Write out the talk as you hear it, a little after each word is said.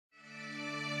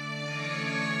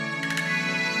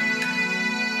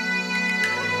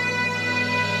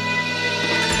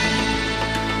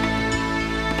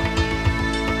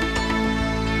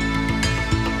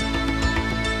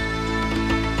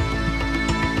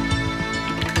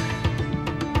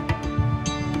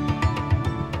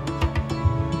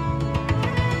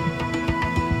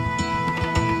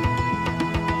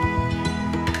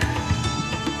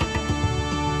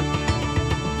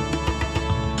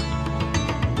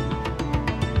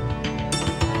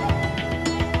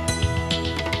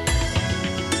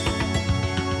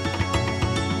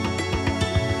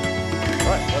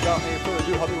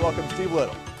me welcome Steve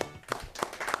Little.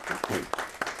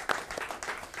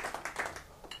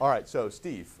 All right, so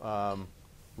Steve,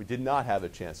 we did not have a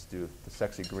chance to do the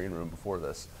sexy green room before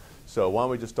this. So why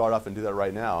don't we just start off and do that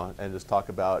right now and just talk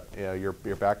about your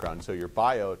background. So your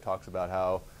bio talks about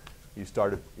how you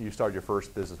started your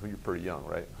first business when you were pretty young,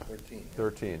 right? 13.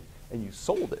 13. And you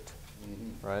sold it,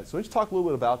 right? So let's talk a little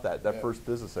bit about that first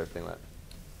business everything that.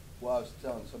 Well, I was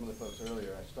telling some of the folks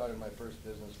earlier, I started my first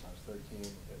business when I was 13.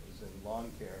 It was in lawn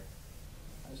care.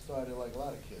 I started like a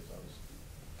lot of kids. I was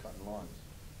cutting lawns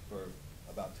for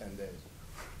about 10 days.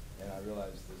 And I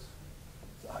realized this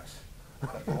sucks.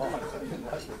 Cutting lawns, I didn't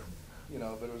like it. You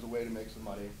know, but it was a way to make some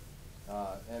money.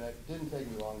 And it didn't take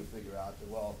me long to figure out that,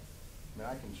 well, I mean,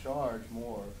 I can charge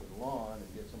more for the lawn and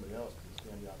get somebody else to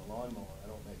stand behind the lawnmower. I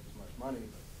don't make as much money,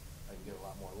 but I can get a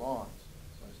lot more lawns.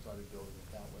 So I started building it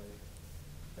that way.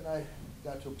 And I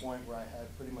got to a point where I had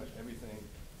pretty much everything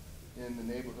in the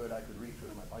neighborhood I could reach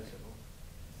with my bicycle.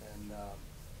 And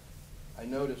I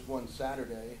noticed one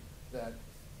Saturday that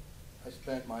I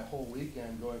spent my whole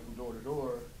weekend going from door to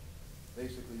door,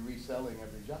 basically reselling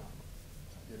every job.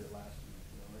 I did it last week.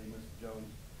 You know, hey, Mr. Jones,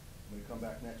 I'm going to come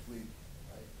back next week.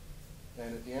 Right?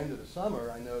 And at the end of the summer,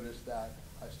 I noticed that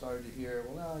I started to hear,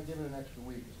 well, no, give it an extra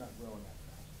week. It's not growing that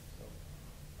fast. So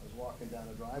I was walking down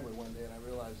the driveway one day, and I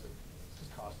realized that this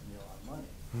is costing me a lot of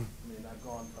money. I mean, I've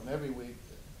gone from every week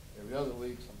to every other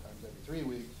week, sometimes every 3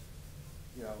 weeks.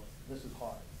 You know, this is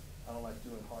hard. I don't like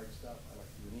doing hard stuff. I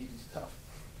like doing easy stuff.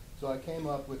 So I came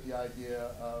up with the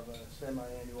idea of a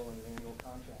semi-annual and an annual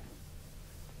contract.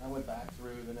 I went back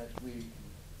through the next week and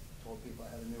told people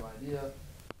I had a new idea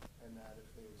and that if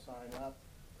they would sign up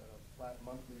at a flat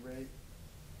monthly rate,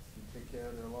 you'd take care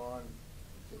of their lawn,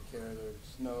 you'd take care of their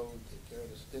snow, you'd take care of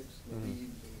the sticks and the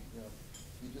leaves, and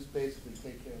you just basically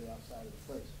take care of the outside of the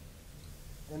place.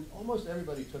 And almost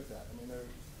everybody took that. I mean, there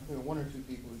were one or two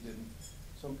people who didn't.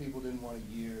 Some people didn't want a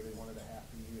year, they wanted a half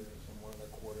a year, some wanted a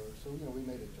quarter. So, we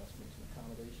made adjustments and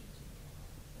accommodations.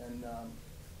 And,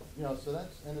 so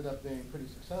that's ended up being pretty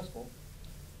successful.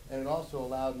 And it also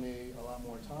allowed me a lot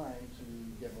more time to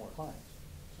get more clients.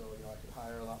 So, I could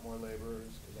hire a lot more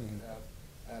laborers because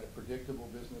I had a predictable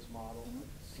business model, I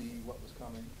could see what was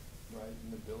coming, right?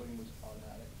 And the billing was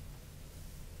automatic.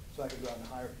 So I could go out and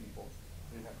hire people.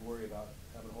 I didn't have to worry about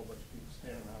having a whole bunch of people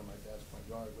standing around in my desk, my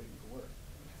yard, waiting for work.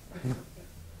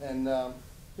 And,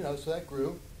 so that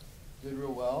grew, did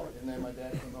real well. And then my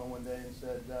dad came home one day and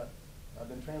said, I've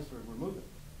been transferred, we're moving.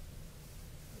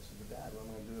 I said, but Dad, well,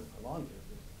 I'm going to do a lawn care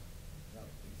business. Now,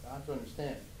 you have to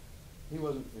understand, he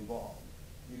wasn't involved.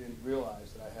 He didn't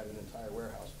realize that I had an entire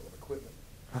warehouse full of equipment.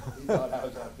 He thought I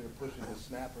was out there pushing his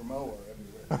snapper mower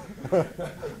everywhere.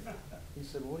 He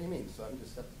said, well, what do you mean, son?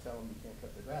 Just have to tell him you can't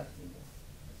cut the grass anymore.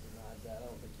 I said, nah, Dad, I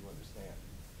don't think you understand.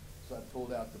 So I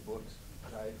pulled out the books,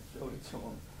 right, showed it to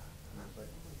him. And I was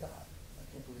like, oh my God, I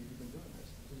can't believe you've been doing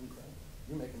this. This is incredible.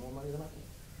 You're making more money than I am.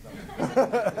 No,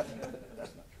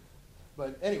 that's not true.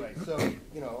 But anyway, so,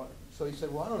 so he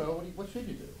said, well, I don't know, what should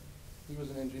you do? He was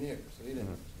an engineer, so he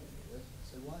didn't understand any of this. I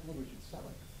said, well, I think we should sell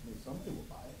it. I mean, somebody will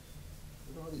buy it.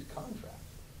 Look at all these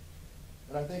contracts.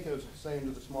 And I think I was saying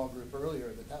to the small group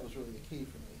earlier that was really the key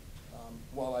for me.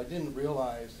 While I didn't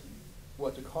realize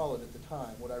what to call it at the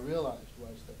time, what I realized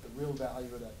was that the real value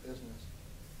of that business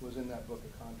was in that book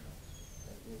of contracts.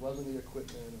 It wasn't the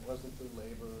equipment, it wasn't the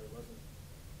labor, it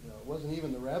wasn't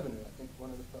even the revenue. I think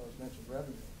one of the fellows mentioned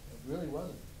revenue. It really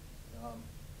wasn't.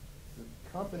 The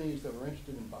companies that were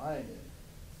interested in buying it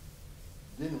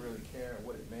didn't really care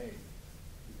what it made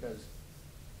because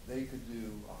they could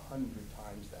do 100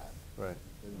 times that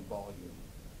in volume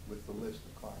with the list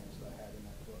of clients that I had in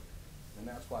that book. And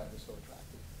that's why it was so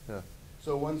attractive. Yeah.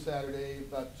 So one Saturday,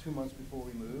 about 2 months before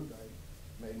we moved, I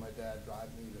made my dad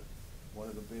drive me to one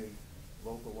of the big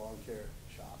local lawn care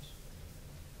shops.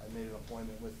 I made an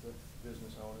appointment with the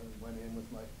business owner and went in with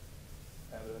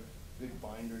had a big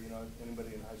binder,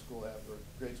 anybody in high school or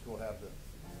grade school had the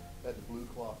blue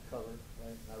cloth cover,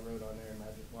 right? And I wrote on there in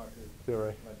magic marker,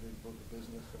 my big book of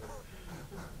business.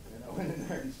 And I went in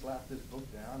there and slapped this book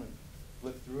down and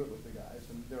flipped through it with the guys,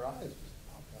 and their eyes just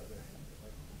popped out of their head. They're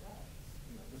like, oh my God,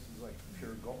 this is like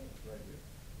pure gold right here.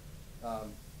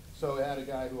 So I had a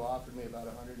guy who offered me about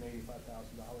 $185,000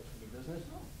 for the business.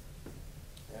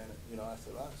 And, I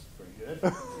said, well, that's pretty good.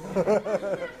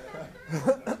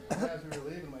 As we were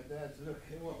leaving, my dad said,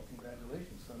 okay, well,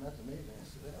 congratulations, son, that's amazing. I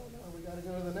said, oh, no, we got to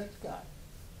go to the next guy.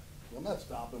 Well, I'm not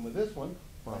stopping with this one.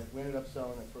 Wow. We ended up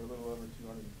selling it for a little over $220,000.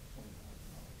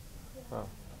 Wow.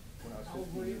 When I was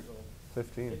 15 years old.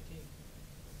 15.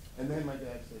 And then my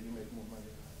dad said, you make more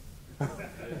money than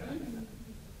I do.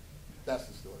 That's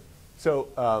the story. So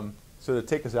So to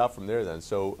take us out from there then,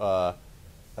 so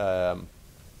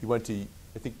you went to,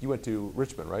 I think you went to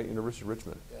Richmond, right? University of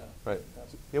Richmond. Yeah. Right. Yeah.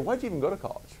 Yeah, why'd you even go to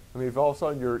college? I mean, if all of a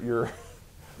sudden you're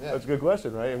Yeah. that's a good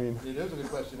question, right? I mean. It is a good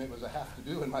question. It was a have to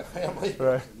do in my family.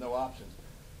 Right. No options.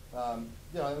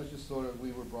 You know, it was just sort of,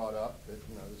 we were brought up that,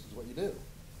 you know, this is what you do.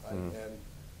 Right? And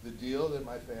the deal that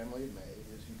my family had made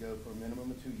is you go for a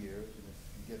minimum of 2 years, and if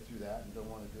you get through that and don't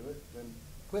want to do it, then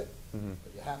quit.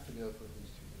 But you have to go for at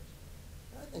least 2 years.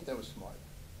 And I think that was smart.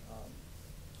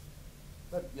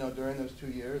 But, you know, during those 2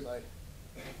 years, I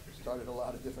started a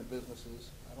lot of different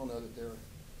businesses. I don't know that they're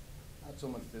not so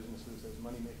much businesses as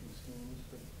money-making schemes,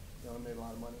 but, you know, I made a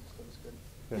lot of money, so it was good.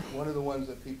 Yeah. One of the ones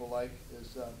that people like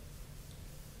is,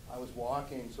 I was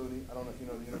walking, I don't know if you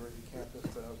know the university campus,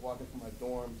 but I was walking from my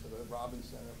dorm to the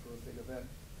Robbins Center for a big event.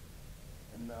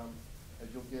 And as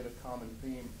you'll get a common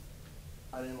theme,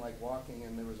 I didn't like walking,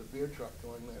 and there was a beer truck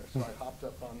going there, so I hopped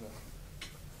up on the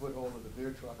foothold of the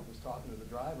beer truck and was talking to the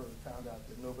driver and found out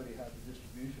that nobody had the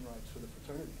distribution rights for the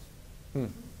fraternities.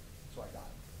 So I got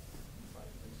it. Right?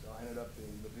 And so I ended up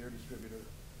being the beer distributor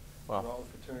for all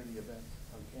the fraternity events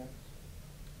on campus,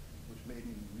 which made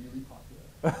me really popular.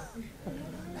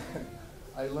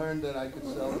 I learned that I could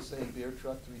sell the same beer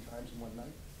truck 3 times in one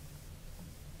night.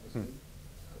 That was good.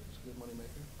 That was a good money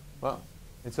maker. Wow.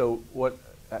 And so what,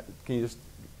 can you just,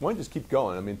 why don't you just keep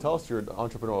going? I mean, tell us your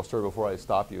entrepreneurial story before I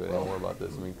stop you and more about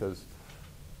this. I mean, because.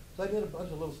 So I did a bunch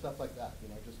of little stuff like that, you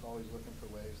know, just always looking for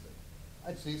ways that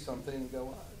I'd see something and go,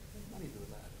 well, there's money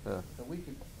doing that. Yeah.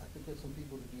 And I could get some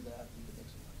people to do that, we could make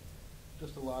some money.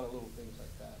 Just a lot of little things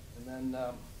like that. And then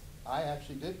I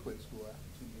actually did quit school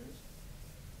after 2 years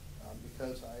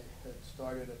because I had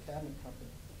started a cabinet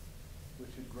company, which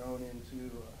had grown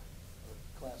into a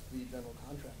Class B general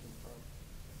contracting firm.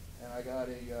 And I got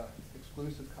a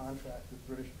exclusive contract with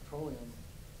British Petroleum.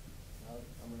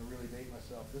 I'm going to really date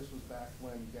myself. This was back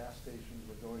when gas stations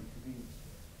were going convenience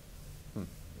stores.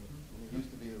 It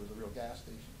used to be there was a real gas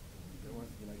station. There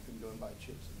weren't, you know, you couldn't go and buy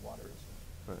chips and water and stuff.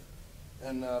 Right.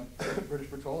 And British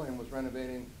Petroleum was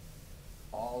renovating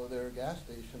all of their gas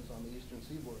stations on the eastern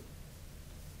seaboard.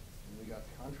 And we got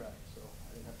the contract, so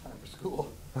I didn't have time for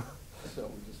school. So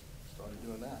we just started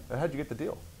doing that. How'd you get the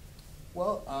deal?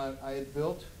 Well, I had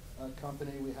built a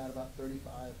company. We had about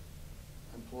 35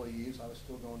 employees. I was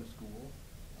still going to school.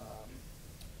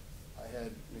 I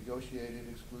had negotiated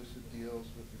exclusive deals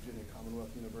with Virginia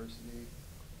Commonwealth University,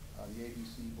 the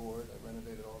ABC board. I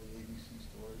renovated all the ABC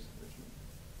stores in Richmond.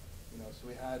 You know, so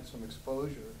we had some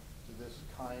exposure to this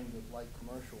kind of light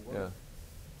commercial work.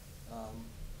 Yeah.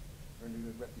 Earned a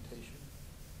good reputation.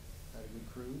 Had a good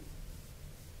crew.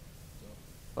 So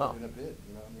Wow. in a bid,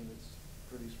 you know, I mean, it's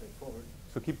pretty straightforward.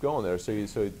 So keep going there. So you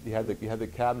had the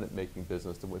cabinet making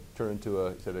business that would turn into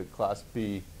a Class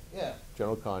B Yeah.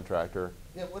 general contractor.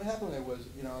 Yeah, what happened there was,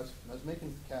 you know, I was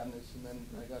making cabinets, and then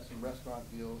I got some restaurant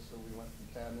deals, so we went from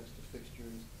cabinets to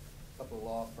fixtures, a couple of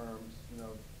law firms, you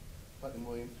know, Putnam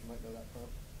Williams, you might know that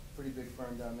firm, pretty big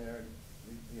firm down there, and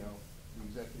we, you know, the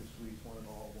executive suites wanted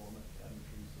all walnut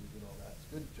cabinetry, so we did all that.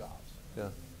 It's good jobs.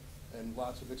 Yeah. And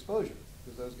lots of exposure,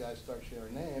 because those guys start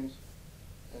sharing names,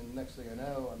 and next thing I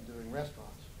know, I'm doing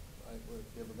restaurants, right, where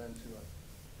you ever been to,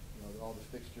 you know, all the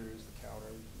fixtures, the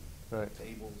counters, Right.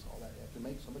 tables, all that. You have to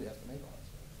make, somebody has to make all that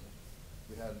stuff. So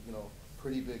we had, you know,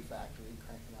 pretty big factory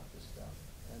cranking out this stuff.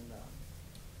 And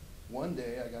one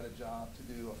day I got a job to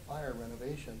do a fire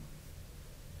renovation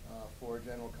for a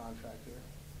general contractor,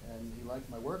 and he liked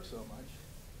my work so much,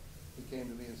 he came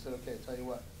to me and said, okay, tell you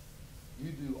what,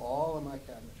 you do all of my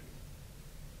cabinetry,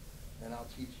 and I'll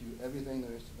teach you everything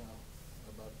there is to know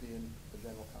about being a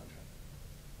general contractor.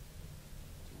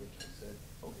 To which I said,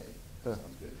 okay, that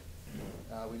sounds good.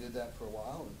 We did that for a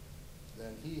while, and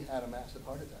then he had a massive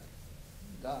heart attack.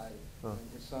 He died, and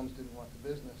his sons didn't want the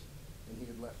business, and he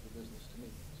had left the business to me.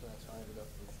 So that's how I ended up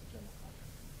with the general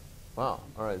contractor. Wow.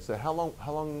 All right. So how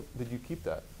long did you keep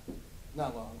that?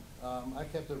 Not long. I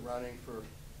kept it running for a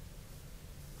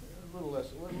little less,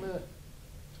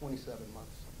 27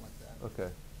 months, something like that.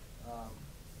 Okay.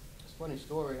 It's a funny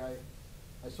story.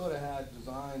 I sort of had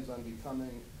designs on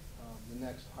becoming the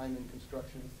next Hyman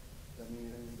Construction. Does that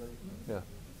mean anybody? Yeah.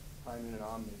 Hyman and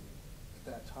Omni. At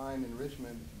that time in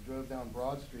Richmond, if you drove down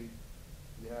Broad Street,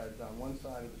 you had on one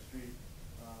side of the street,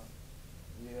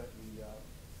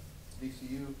 the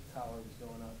VCU tower was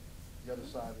going up. The other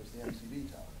side was the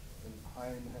MCB tower. And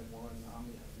Hyman had one, and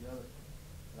Omni had the other.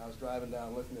 And I was driving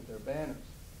down looking at their banners,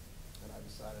 and I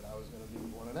decided I was going to be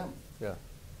one of them. Yeah.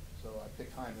 So I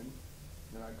picked Hyman,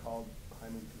 and then I called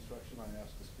Hyman Construction. I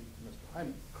asked to speak to Mr.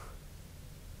 Hyman.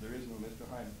 There is no Mr.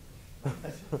 Hyman.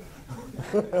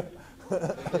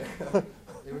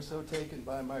 They were were so taken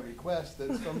by my request that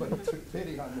somebody took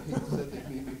pity on me and said they'd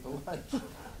meet me for lunch.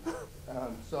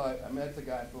 So I met the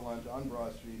guy for lunch on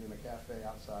Broad Street in a cafe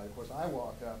outside. Of course, I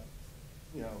walk up,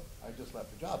 you know, I just left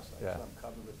the job site, Yeah. so I'm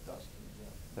covered with dust and,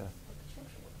 you know,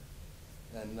 construction work.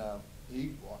 And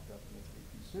he walked up in a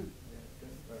three-piece suit.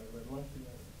 Red lunch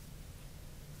together.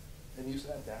 And he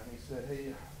sat down and he said,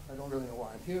 hey, I don't really know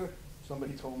why I'm here.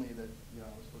 Somebody told me that, you know,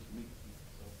 I was supposed to meet with you.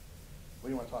 So what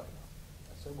do you want to talk about?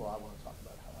 I said, well, I want to talk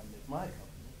about how I make my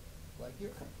company like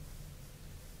your company.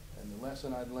 And the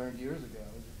lesson I'd learned years ago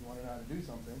is if you want to know how to do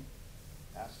something,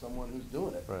 ask someone who's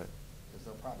doing it. Right. Because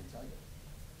they'll probably tell you.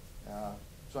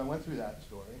 So I went through that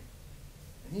story,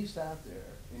 and he sat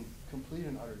there in complete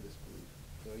and utter disbelief.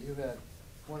 So you had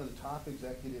one of the top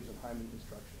executives in Hyman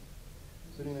Construction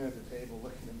sitting there at the table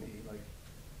looking at me like,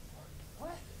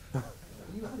 what? Are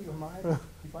you out of your mind?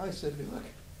 He finally said to me, look,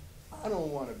 I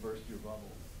don't want to burst your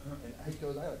bubble. And he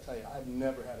goes, I got to tell you, I've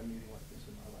never had a meeting like this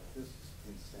in my life. This is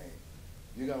insane.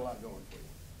 You got a lot going for you.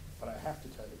 But I have to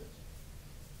tell you this.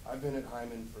 I've been at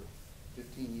Hyman for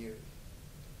 15 years.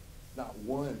 Not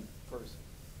one person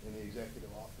in the executive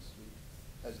office suite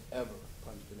has ever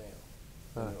punched a nail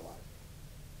in their life.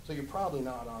 So you're probably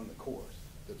not on the course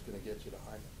that's going to get you to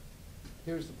Hyman.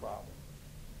 Here's the problem.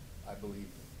 I believed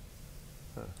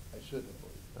him. I shouldn't have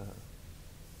believed him.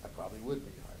 I probably would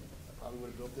be Hyman. I probably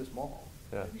would have built this mall.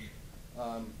 Yeah.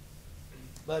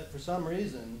 But for some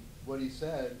reason, what he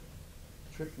said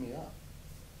tripped me up.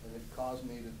 And it caused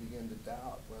me to begin to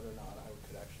doubt whether or not I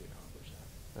could actually accomplish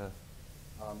that. Yeah.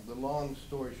 The long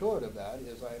story short of that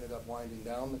is I ended up winding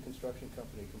down the construction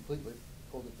company completely,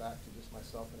 pulled it back to just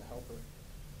myself and a helper,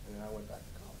 and then I went back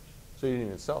to college. So you didn't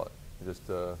even sell it? You just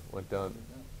went down?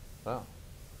 Wow.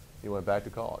 You went back to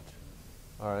college.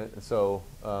 All right. And so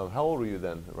how old were you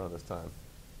then around this time?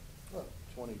 Well,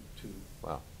 22.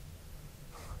 Wow.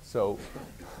 So,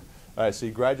 all right, so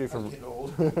you graduate from... I'm getting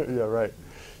old. Yeah, right.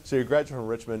 So you graduate from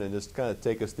Richmond, and just kind of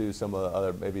take us through some of the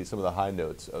other, maybe some of the high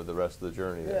notes of the rest of the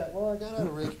journey. Yeah, well, I got out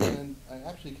of Richmond, and I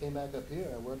actually came back up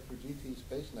here. I worked for GT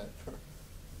SpaceNet for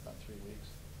about 3 weeks.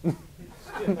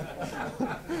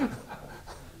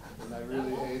 And I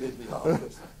really hated the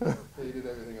office. Hated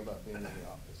everything about being in the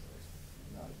office. It was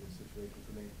not a good situation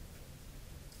for me.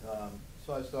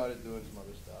 So I started doing some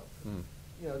other stuff.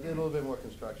 You know, did a little bit more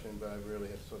construction, but I really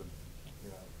had sort of, you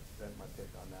know, bent my pick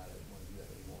on that. I didn't want to do that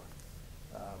anymore.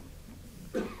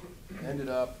 Ended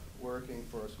up working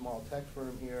for a small tech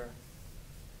firm here.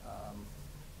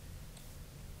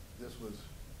 This was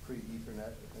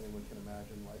pre-Ethernet, if anyone can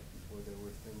imagine life before there were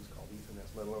things called Ethernet,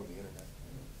 let alone the internet.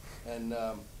 And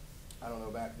I don't know,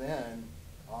 back then,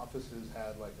 offices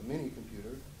had like a mini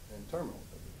computer and terminals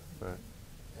everywhere. Right.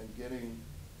 And getting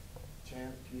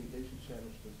communication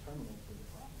channels to those terminals was a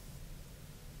problem.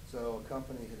 So a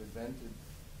company had invented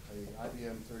a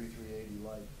IBM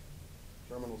 3380-like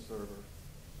terminal server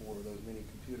for those mini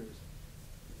computers.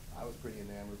 I was pretty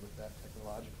enamored with that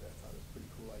technologically. I thought it was a pretty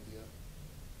cool idea.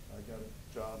 I got a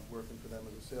job working for them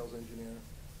as a sales engineer.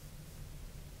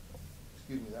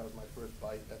 Excuse me, that was my first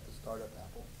bite at the startup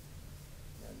Apple.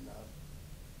 And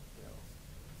you know,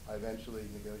 I eventually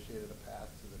negotiated a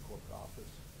path to the corporate office.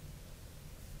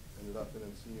 Ended up in a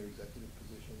senior executive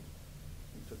position.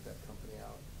 We took that company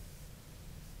out.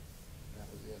 And that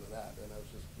was the end of that. And I was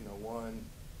just, you know, one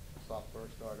software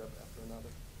startup after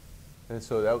another. And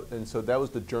so that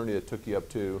was the journey that took you up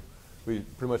to, pretty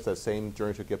much that same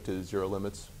journey took you up to zero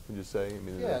limits, would you say? I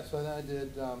mean, yeah, so then I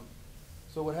did,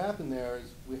 so what happened there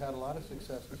is we had a lot of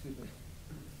success, excuse me.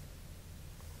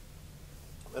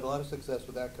 We had a lot of success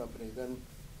with that company. Then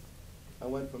I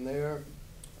went from there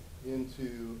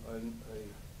into a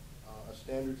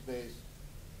standards-based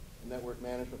network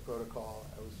management protocol.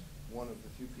 I was one of the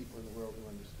few people in the world who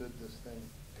understood this thing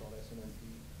called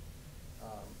SNMP.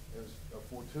 It was a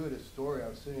fortuitous story. I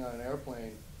was sitting on an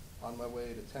airplane on my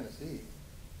way to Tennessee,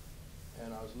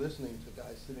 and I was listening to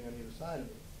guys sitting on either side of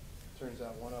me. Turns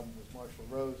out one of them was Marshall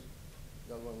Rose,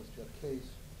 the other one was Jeff Case.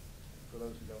 For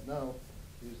those who don't know,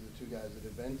 these are the two guys that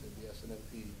invented the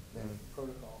SNMP management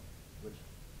protocol, which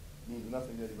means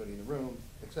nothing to anybody in the room,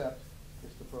 except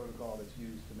it's the protocol that's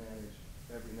used to manage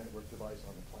every network device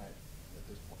on the planet at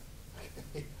this point.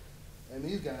 And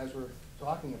these guys were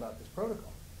talking about this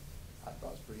protocol. I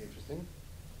thought it was pretty interesting.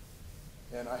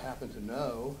 And I happen to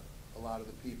know a lot of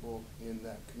the people in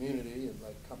that community, and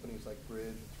like companies like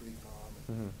Bridge and 3Com,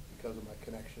 and because of my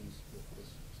connections with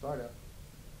this startup,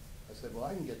 I said, well,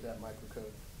 I can get that microcode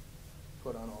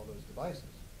put on all those devices.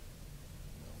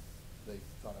 You know, they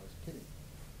thought I was kidding,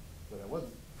 but I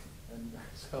wasn't. And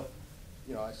so,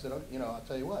 you know, I said, oh, you know, I'll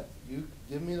tell you what, you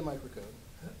give me the microcode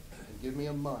and give me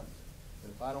a month,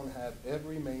 And if I don't have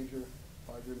every major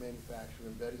hardware manufacturer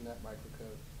embedding that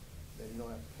microcode, then you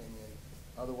don't have to pay me anything.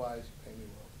 Otherwise, pay me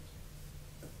royalties.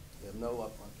 You have no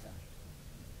upfront cash.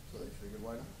 So they figured,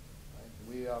 why not? Right?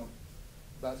 We,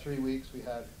 about 3 weeks, we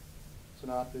had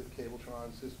Synoptic,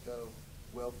 Cabletron, Cisco,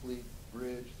 Wellfleet,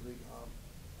 Bridge, 3Com,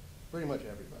 pretty much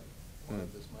everybody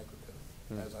wanted this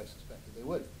microcode, as I suspected they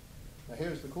would. Now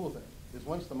here's the cool thing, is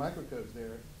once the microcode's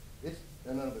there, it's,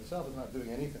 in and of itself, is not doing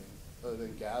anything other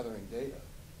than gathering data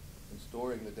and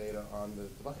storing the data on the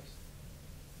device.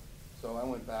 So I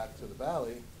went back to the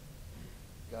Valley,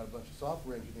 got a bunch of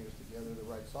software engineers together to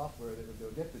write software that would go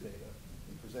get the data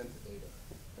and present the data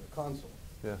in a console.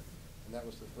 Yeah. And that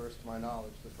was the first, to my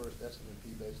knowledge, the first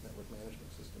SMP-based network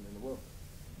management system in the world.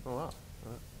 Oh, wow.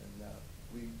 And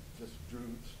we just drew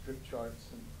strip charts,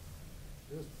 and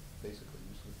it was basically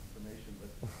useless information, but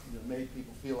made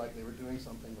people feel like they were doing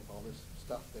something with all this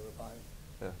stuff they were buying.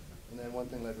 Yeah. And then one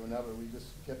thing led to another. We just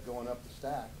kept going up the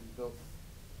stack. We built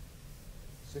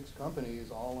 6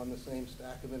 companies all on the same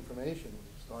stack of information.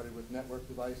 We started with network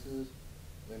devices,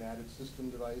 then added system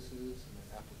devices, and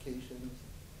then applications,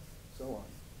 and so on.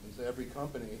 And so every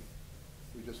company,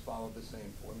 we just followed the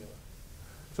same formula.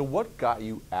 So what got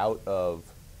you out of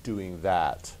doing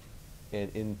that and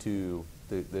into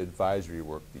the advisory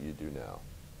work that you do now?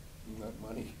 Not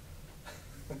money.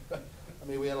 I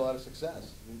mean, we had a lot of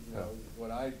success. What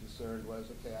I discerned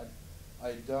was, okay,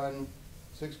 I'd done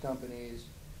 6 companies,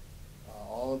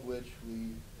 all of which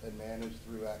we had managed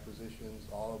through acquisitions,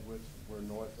 all of which were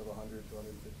north of $100 to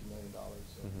 $150 million.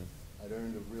 So I'd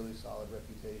earned a really solid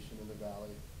reputation in the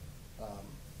Valley.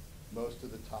 Most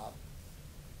of the top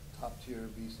tier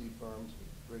VC firms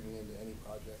would bring me into any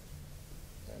project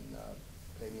and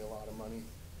pay me a lot of money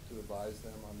to advise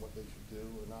them on what they should do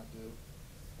or not do.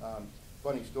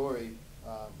 Funny story,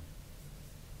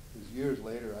 is years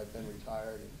later I'd been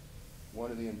retired, and one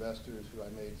of the investors who I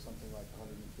made something like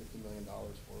 $150 million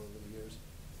for over the years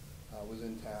was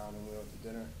in town, and we went to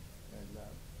dinner and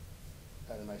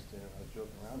had a nice dinner. I was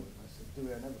joking around with him. I said,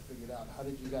 Dewey, I never figured out, how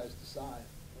did you guys decide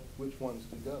which ones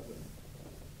to go with?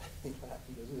 He laughed.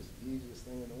 He goes, it's the easiest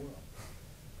thing in the world.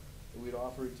 We'd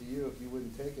offer it to you. If you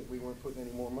wouldn't take it, we weren't putting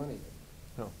any more money in.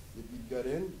 No. If you got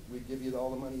in, we'd give you all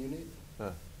the money you needed,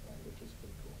 Huh. which was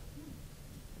pretty cool.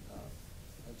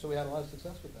 And so we had a lot of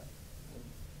success with that. And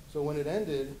so when it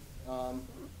ended, I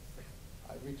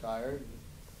retired.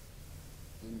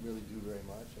 Didn't really do very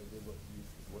much. I did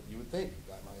what you would think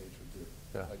a guy my age would do.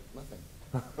 Yeah. Like nothing.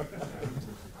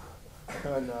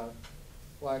 And,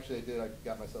 well, actually, I did. I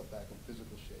got myself back in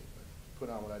physical shape. I put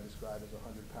on what I described as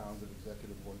 100 pounds of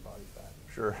executive board body fat.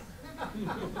 Sure.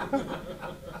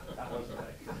 That wasn't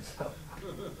that good. So,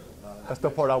 That's the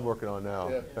part I'm working on now.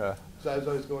 Yeah. So I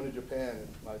was going to Japan, and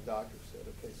my doctor said,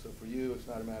 okay, so for you, it's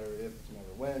not a matter of if, it's a matter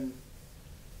of when.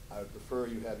 I would prefer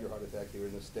you have your heart attack here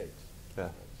in the States. Yeah.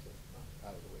 So,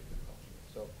 out of the way good culture.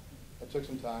 So I took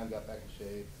some time, got back in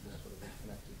shape, just sort of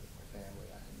reconnected with my family.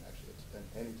 I hadn't actually spent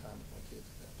any time with my kids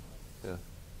at that time. Yeah.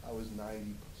 I was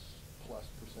 90+%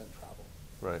 travel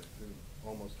Right. through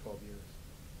almost 12 years.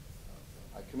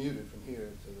 I commuted from here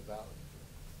to the Valley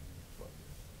for 12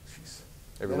 years. Jeez.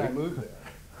 Every Then I week? moved there.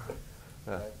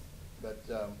 Yeah. Right? But,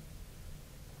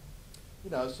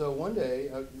 so one day,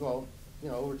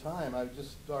 over time, I would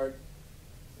just start,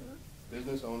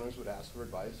 business owners would ask for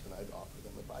advice, and I'd offer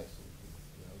them advice. And,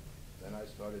 then I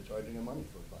started charging them money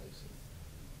for advice.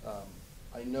 And,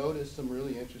 I noticed some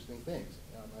really interesting things.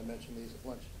 I mentioned these at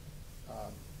lunch.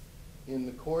 In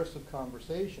the course of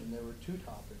conversation, there were 2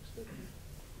 topics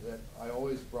that I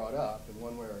always brought up in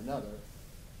one way or another,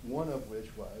 one of which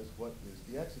was, what is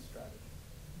the exit strategy?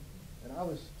 And I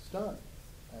was stunned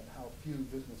at how few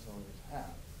business owners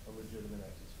have a legitimate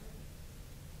exit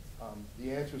strategy.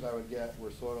 The answers I would get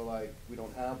were sort of like, we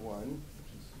don't have one,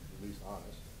 which is at least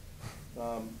honest.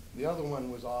 The other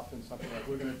one was often something like,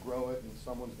 we're going to grow it and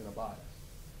someone's going to buy us.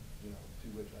 To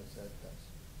which I said, that's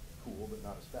cool, but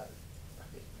not a strategy.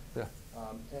 Yeah.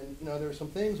 And there are some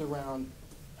things around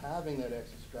having that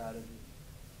exit strategy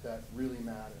that really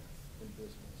matter in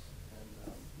business.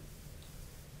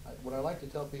 And what I like to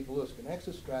tell people is an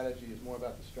exit strategy is more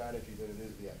about the strategy than it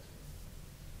is the exit.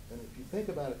 And if you think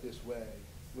about it this way,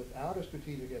 without a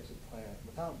strategic exit plan,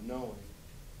 without knowing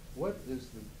what is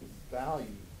the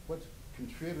value, what's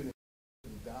contributing to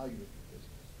the value of your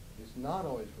business, it's not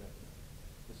always revenue,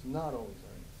 it's not always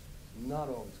earnings, it's not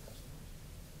always customers,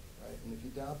 right? And if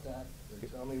you doubt that, then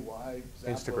tell me why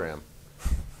Instagram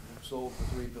sold for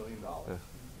 $3 billion, Yeah.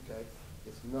 okay?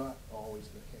 It's not always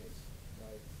the case,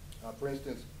 right? For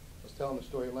instance, I was telling the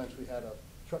story at lunch, we had a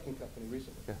trucking company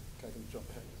recently. Yeah. I can jump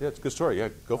in. Yeah, it's a good story. Yeah,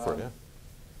 go for it. Yeah.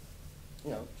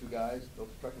 you know, two guys built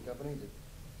a trucking company, they've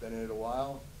been in it a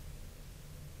while,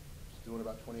 it's doing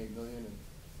about 28 million in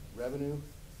revenue,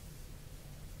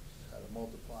 it's had a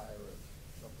multiplier of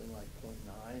something like 0.9,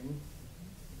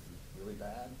 which is really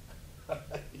bad.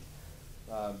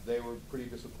 They were pretty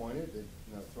disappointed. They'd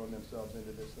thrown themselves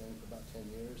into this thing for about 10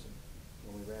 years, and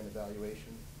when we ran the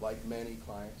valuation, like many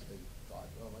clients, they thought,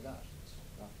 oh my gosh, it's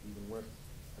not even worth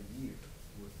a year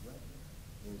worth of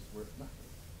revenue. It's worth nothing.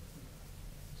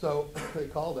 So they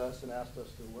called us and asked us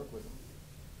to work with them.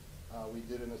 We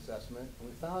did an assessment, and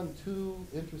we found two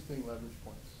interesting leverage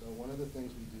points. So one of the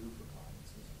things we do for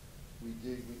clients is we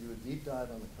do a deep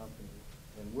dive on the company,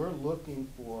 and we're looking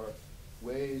for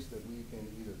ways that we can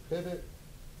either pivot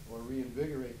or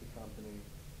reinvigorate the company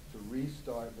to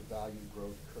restart the value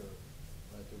growth curve.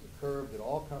 Right? There's a curve that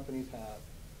all companies have.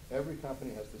 Every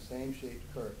company has the same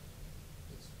shaped curve.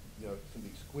 It's, it can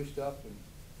be squished up and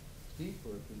steep,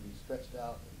 or it can be stretched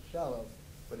out and shallow,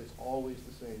 but it's always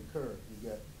the same curve. You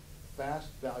get fast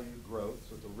value growth,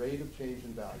 so it's a rate of change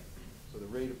in value. So the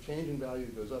rate of change in value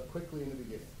goes up quickly in the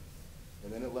beginning,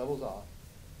 and then it levels off,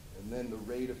 and then the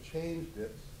rate of change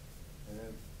dips, and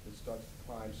then it starts to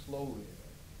climb slowly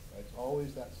again. Right? It's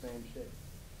always that same shape.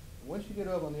 And once you get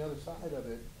over on the other side of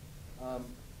it,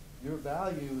 your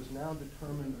value is now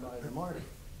determined by the market.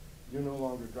 You're no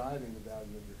longer driving the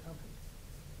value of your company.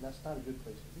 And that's not a good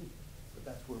place to be, but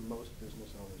that's where most business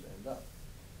owners end up.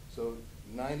 So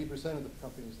 90% of the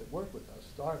companies that work with us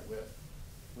start with,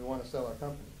 we want to sell our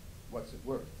company. What's it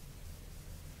worth?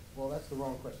 Well, that's the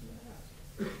wrong question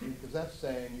to ask, because that's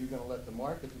saying you're going to let the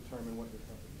market determine what your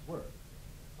company's worth.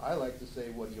 I like to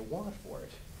say, what do you want for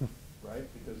it, right?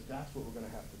 Because that's what we're going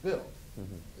to have to build.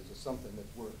 Is it something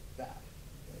that's worth that?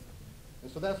 Okay?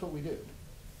 And so that's what we do.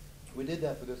 We did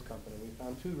that for this company. We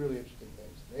found two really interesting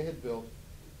things. They had built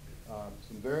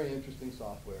some very interesting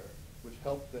software which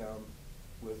helped them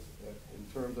with, in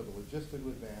terms of a logistical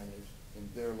advantage in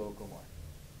their local market.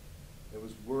 It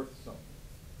was worth something.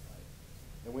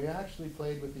 Right? And we actually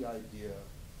played with the idea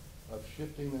of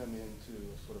shifting them into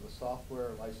a sort of a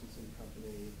software licensing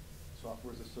company,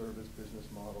 software as a service business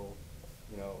model,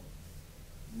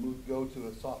 go to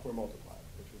a software multiplier,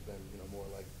 which was then more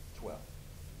like 12,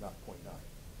 not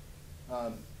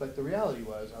 0.9. But the reality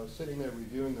was, I was sitting there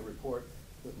reviewing the report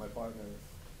with my partner,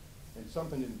 and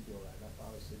something didn't feel right. And I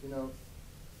finally said,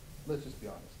 let's just be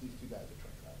honest, these two guys are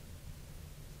truck drivers.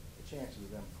 The chances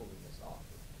of them pulling this off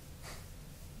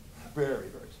are very,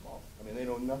 very small. I mean, they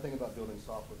know nothing about building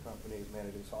software companies,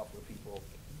 managing software people.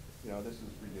 This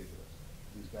is ridiculous.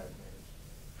 These guys manage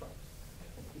trucks.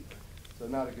 So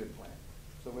not a good plan.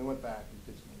 So we went back and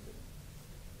did some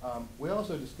digging. We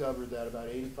also discovered that about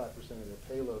 85% of their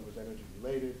payload was energy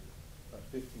related, about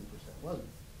 15% wasn't.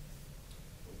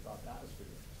 We thought that was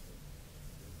pretty interesting.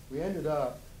 We ended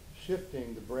up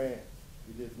shifting the brand.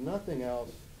 We did nothing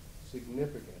else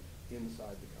significant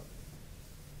inside the company.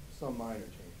 Some minor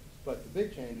changes. But the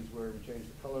big changes were we changed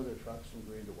the color of their trucks from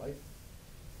green to white.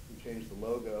 We changed the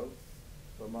logo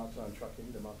from Moxon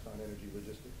Trucking to Moxon Energy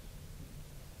Logistics.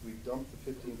 We dumped the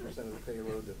 15% of the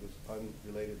payload that was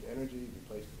unrelated to energy,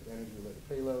 replaced it with energy-related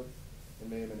payload, and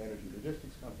made them an energy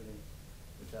logistics company,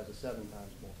 which has a 7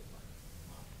 times multiplier.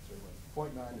 So we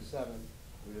went 0.9 to 7.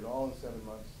 We did all in 7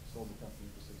 months, sold the company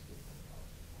for $68 million.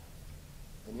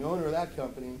 And the owner of that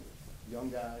company, young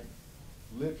guy,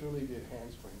 literally did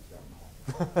handsprings down the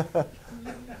hall.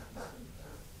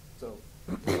 So,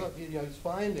 it's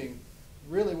finding,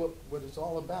 really what it's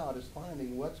all about is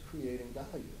finding what's creating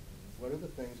value. What are the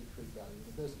things that create value in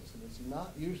the business? And it's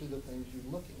not usually the things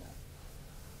you're looking at.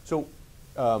 So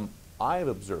I have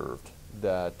observed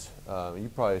that, you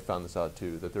probably found this out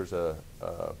too, that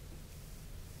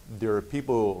there are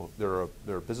people, there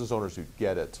are business owners who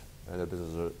get it, and there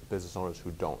are business owners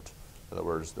who don't. In other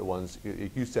words, the ones,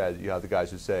 you said, you have the guys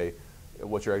who say,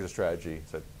 what's your exit strategy? I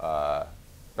said, I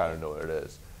don't know what it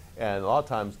is. And a lot of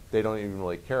times they don't even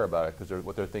really care about it, because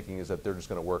what they're thinking is that they're just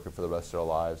going to work it for the rest of their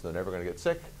lives. They're never going to get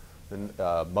sick.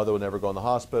 Mother will never go in the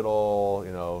hospital.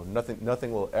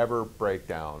 Nothing will ever break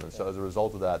down. And so as a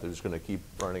result of that, they're just going to keep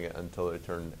running it until they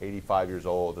turn 85 years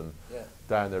old and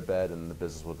die in their bed, and the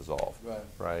business will dissolve.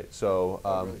 Right. So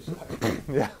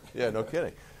yeah, no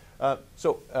kidding.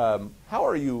 How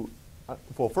are you?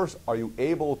 Well, first, are you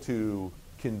able to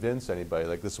convince anybody?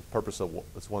 Like this purpose of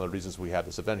it's one of the reasons we have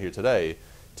this event here today,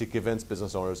 to convince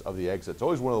business owners of the exit. It's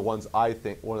always one of the ones I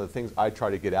think, one of the things I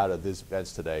try to get out of these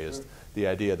events today is the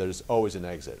idea that there's always an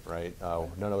exit, right?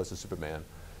 None of us is Superman.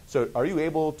 So are you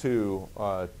able to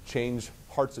change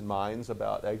hearts and minds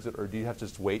about exit, or do you have to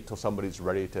just wait till somebody's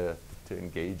ready to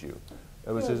engage you?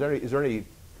 Is there any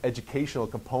educational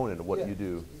component of what you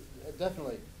do?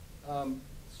 Definitely.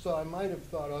 So I might have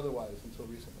thought otherwise until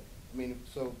recently. I mean,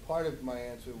 so part of my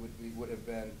answer would have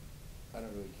been, I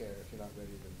don't really care. If you're not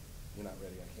ready, then you're not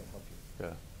ready. I can't help you.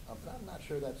 Yeah. But I'm not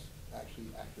sure that's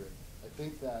actually accurate. I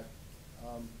think that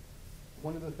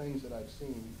one of the things that I've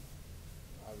seen,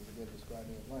 I was again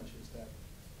describing at lunch, is that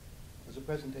there's a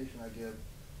presentation I give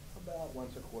about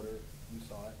once a quarter. You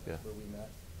saw it. That's where we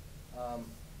met.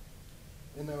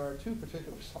 And there are two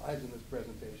particular slides in this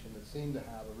presentation that seem to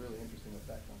have a really interesting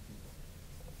effect on people.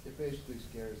 It basically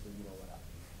scares the you-know-what out of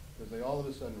people, because they all of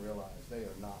a sudden realize they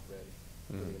are not ready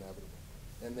for the inevitable.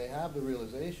 And they have the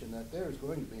realization that there is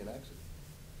going to be an exit,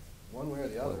 one way or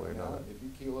the other. One way or another. If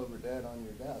you keel over dead on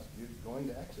your desk, you're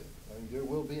going to exit. I mean, there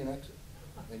will be an exit.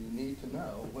 And you need to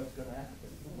know what's going to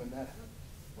happen when that happens.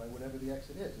 Right, whatever the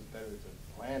exit is, it's better to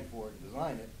plan for it and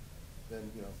design it than,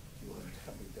 you know, keel over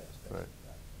dead on your desk. Right.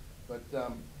 But,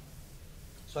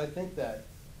 so I think that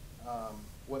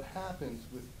what happens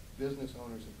with business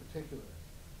owners in particular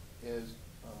is,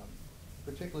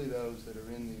 particularly those that are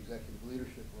in the executive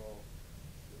leadership role,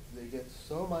 they get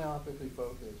so myopically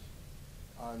focused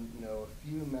on, you know, a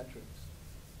few metrics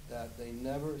that they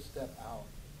never step out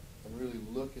and really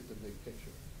look at the big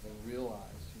picture and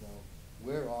realize, you know,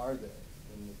 where are they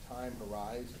in the time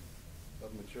horizon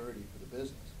of maturity for the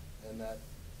business, and that,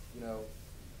 you know,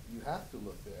 you have to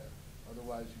look there.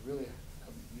 Otherwise, you really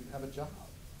have a job.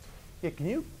 Yeah, can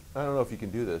you, I don't know if you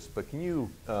can do this, but can you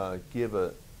give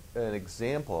an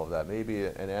example of that, maybe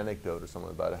an anecdote or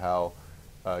something about how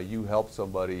you helped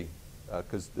somebody,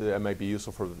 because that might be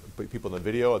useful for people in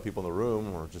the video, or people in the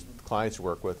room, or just clients you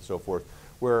work with and so forth,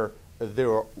 where they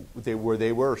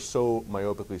were so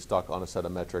myopically stuck on a set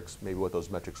of metrics, maybe what those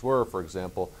metrics were, for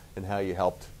example, and how you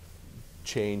helped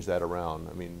change that around.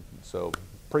 I mean, so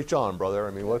preach on, brother.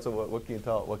 I mean, what can you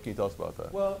tell? What can you tell us about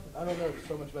that? Well, I don't know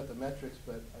so much about the metrics,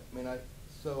 but I mean, I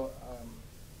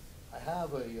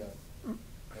have a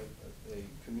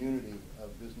community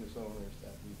of business owners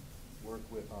that we work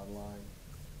with online,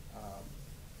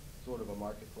 sort of a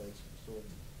marketplace of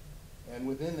sorts. And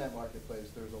within that marketplace,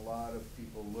 there's a lot of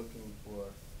people looking for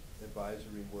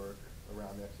advisory work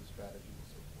around exit strategy and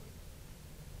so forth.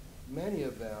 Many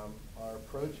of them are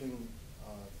approaching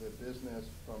the business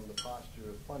from the posture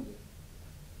of funding.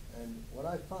 And what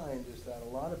I find is that a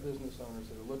lot of business owners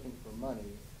that are looking for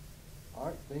money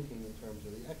aren't thinking in terms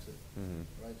of the exit,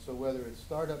 right? So whether it's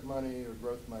startup money or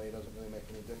growth money, it doesn't really make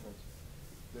any difference.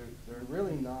 They're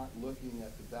really not looking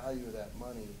at the value of that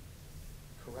money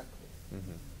correctly,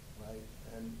 right?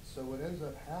 And so what ends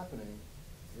up happening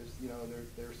is, you know,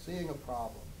 they're seeing a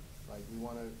problem. Like, we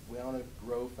want to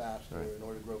grow faster. Right. In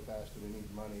order to grow faster, we need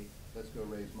money. Let's go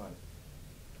raise money.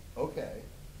 Okay,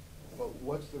 but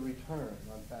what's the return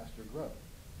on faster growth?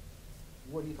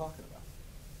 What are you talking about?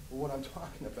 Well, what I'm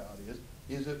talking about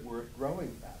is it worth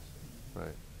growing faster?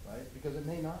 Right. Right? Because it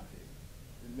may not be.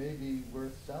 It may be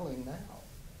worth selling now,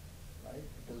 right?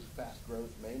 Because fast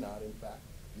growth may not, in fact,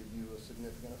 give you a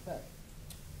significant effect.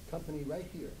 Company right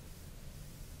here,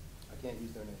 I can't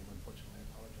use their name, unfortunately, I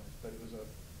apologize, but it was a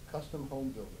custom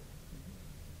home builder.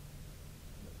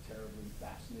 Terribly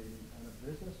fascinating kind of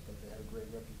business, but they had a great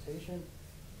reputation.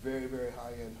 Very, very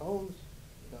high-end homes.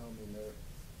 You know, I mean,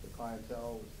 the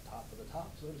clientele was the top of the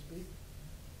top, so to speak.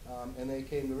 And they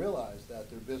came to realize that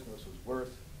their business was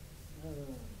worth $5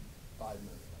 million.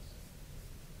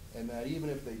 And that even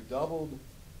if they doubled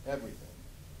everything,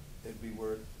 it'd be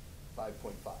worth 5.5.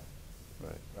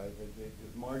 Right. Right?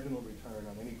 There's marginal return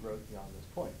on any growth beyond this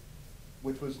point,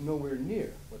 which was nowhere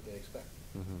near what they expected.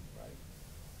 Right?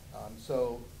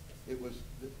 So it was,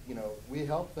 you know, we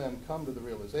helped them come to the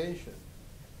realization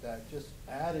that just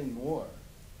adding more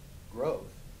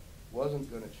growth wasn't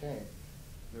going to change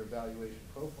their valuation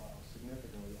profile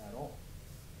significantly at all.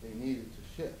 They needed to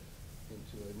shift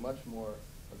into a much more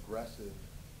aggressive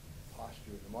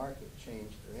posture in the market,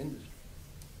 change their industry.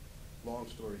 Long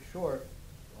story short,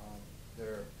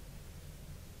 they're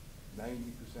 90%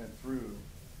 through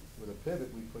with a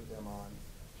pivot we put them on,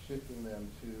 shifting them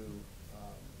to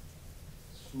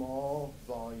small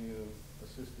volume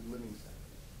assisted living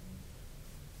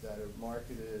centers that are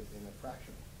marketed in a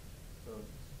fractional. So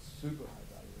super high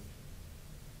valuation.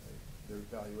 Right?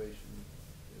 Their valuation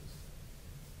is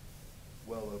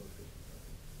well over 50.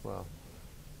 Wow.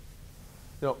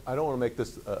 You know, I don't want to make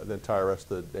this the entire rest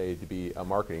of the day to be a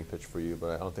marketing pitch for you,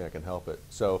 but I don't think I can help it.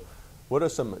 So what are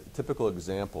some typical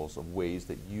examples of ways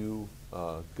that you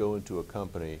go into a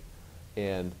company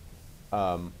and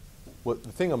the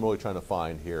thing I'm really trying to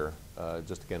find here,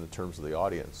 just again in terms of the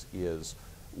audience, is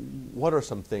what are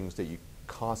some things that you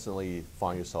constantly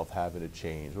find yourself having to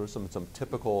change? What are some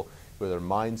typical, whether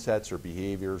mindsets or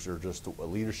behaviors or just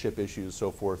leadership issues,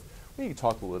 so forth? Maybe you can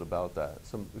talk a little bit about that.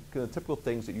 Some kind of typical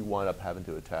things that you wind up having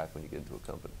to attack when you get into a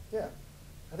company. Yeah,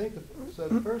 I think so.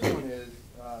 The first one is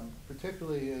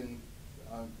particularly in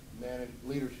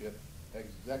leadership,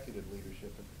 executive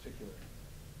leadership in particular,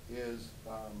 is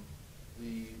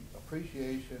the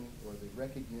appreciation or the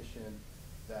recognition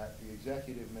that the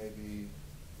executive may be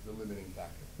the limiting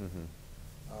factor,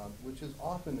 which is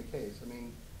often the case. I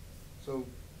mean, so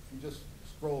if you just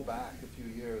scroll back a few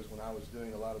years when I was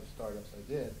doing a lot of the startups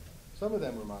I did, some of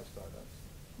them were my startups.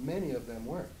 Many of them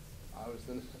weren't. I was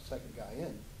the second guy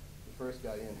in. The first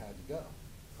guy in had to go,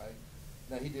 right?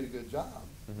 Now, he did a good job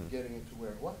getting it to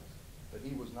where it was, but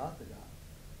he was not the guy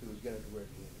who was getting it to where it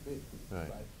needed to be,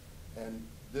 right? And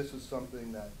this is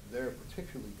something that they're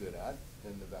particularly good at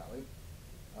in the Valley.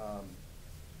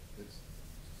 It's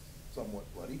somewhat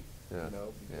bloody, because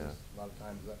a lot of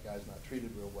times that guy's not treated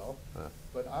real well.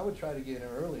 But I would try to get in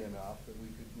early enough that we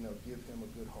could, give him a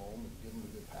good home and give him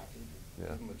a good package, and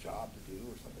give him a job to do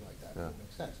or something like that. That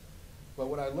makes sense. But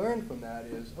what I learned from that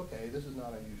is, okay, this is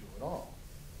not unusual at all.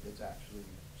 It's actually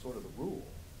sort of the rule.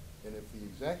 And if the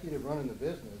executive running the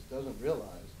business doesn't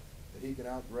realize that he can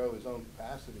outgrow his own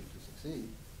capacity to succeed,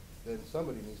 then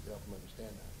somebody needs to help him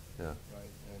understand that.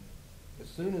 Right? And as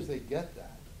soon as they get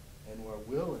that and are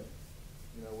willing,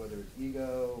 whether it's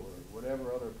ego or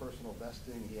whatever other personal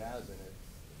vesting he has in it,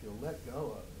 if he'll let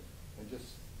go of it and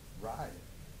just ride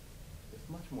it, it's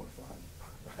much more fun,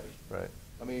 right?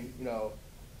 I mean,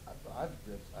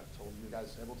 I've told you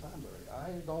guys several times already,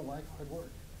 I don't like hard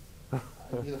work.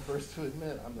 I'd be the first to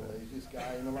admit I'm the laziest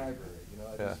guy in the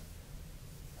library.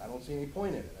 I don't see any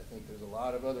point in it. I think there's a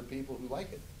lot of other people who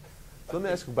like it. So let me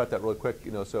ask you about that really quick.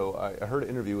 So I heard an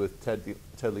interview with Ted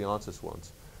Leonsis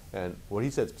once, and what he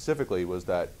said specifically was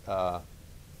that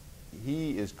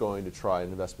he is going to try, in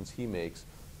investments he makes,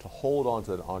 to hold on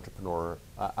to an entrepreneur,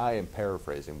 I am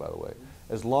paraphrasing, by the way,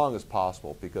 as long as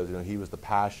possible, because he was the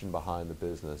passion behind the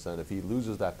business, and if he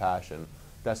loses that passion,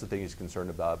 that's the thing he's concerned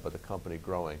about the company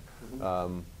growing. What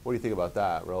do you think about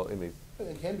that? Well, I mean,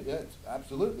 it can be. It's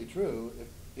absolutely true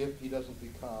if he doesn't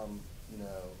become,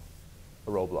 a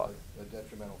roadblock, a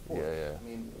detrimental force. I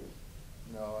mean,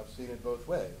 I've seen it both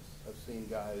ways. I've seen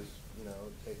guys,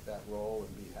 take that role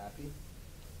and be happy.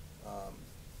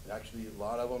 Actually, a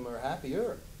lot of them are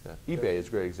happier. eBay is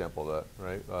a great example of that,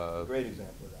 right? Great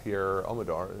example of that. Pierre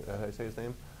Almadar, did I say his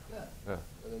name? I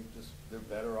think they're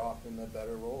better off in the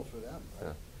better role for them,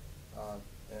 right?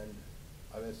 And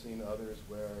I've seen others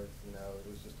where, it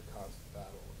was just a constant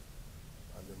battle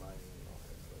of undermining and all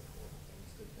kinds of other horrible things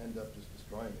that end up just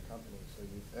destroying the company, so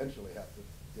you eventually have to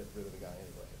get rid of the guy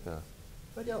anyway.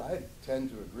 But I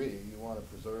tend to agree. You want to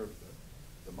preserve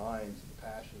the minds and the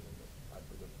passion and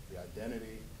the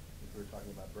identity. We were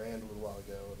talking about brand a little while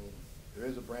ago. I mean, there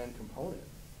is a brand component.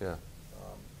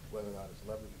 Whether or not it's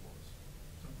leverageable is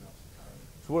something else entirely.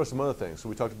 So what are some other things?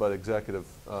 So we talked about executive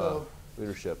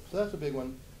leadership. So that's a big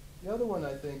one. The other one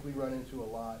I think we run into a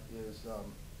lot is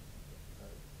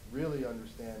really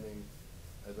understanding,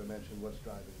 as I mentioned, what's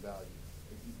driving value.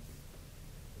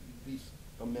 You'd be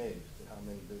amazed at how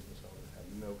many business owners have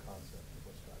no concept of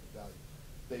what's driving value.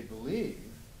 They believe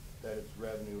that it's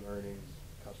revenue, earnings,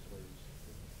 customers,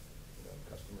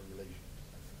 customer relations.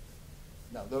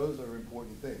 Now, those are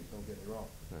important things, don't get me wrong.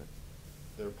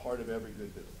 They're part of every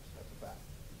good business, that's a fact.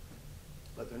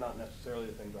 But they're not necessarily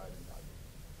the thing driving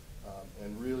value.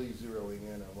 And really zeroing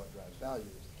in on what drives value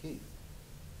is the key.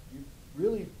 You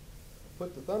really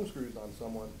put the thumb screws on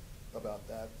someone about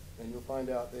that, and you'll find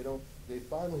out they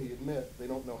finally admit they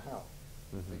don't know how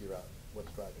to figure out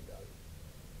what's driving value.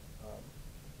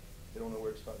 They don't know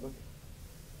where to start looking.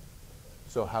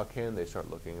 So how can they start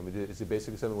looking? I mean, is it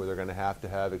basically something where they're going to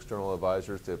have external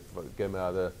advisors to get them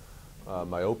out of the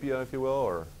myopia, if you will,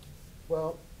 or?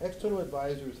 Well, external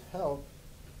advisors help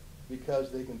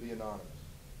because they can be anonymous.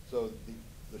 So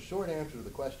the short answer to the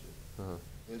question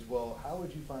is, well, how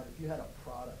would you find, if you had a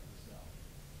product to sell,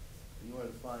 and you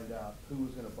wanted to find out who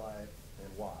was going to buy it and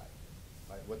why,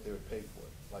 right, what they would pay for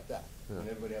it, like that. When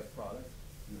everybody has products,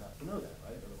 you have to know that,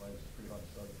 right? Otherwise, it's pretty hard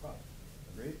to sell your product.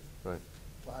 Agreed? Right.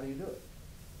 Well, how do you do it?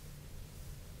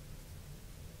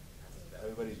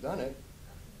 Everybody's done it.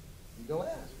 You go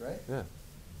ask, right?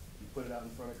 You put it out in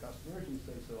front of customers and you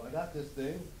say, so I got this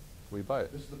thing. We buy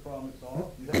it. This is the problem it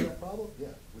solves. You have that problem?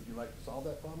 Yeah. Would you like to solve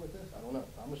that problem with this? I don't know.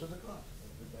 How much does it cost?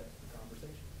 That's the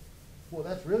conversation. Well,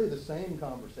 that's really the same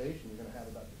conversation you're going to have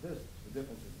about the business. The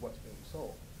difference is what's being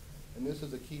sold. And this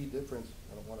is a key difference.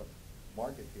 I don't want to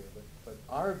market here, but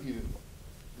our view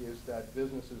is that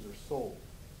businesses are sold,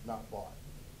 not bought.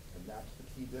 And that's the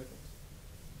key difference.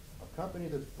 A company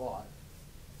that's bought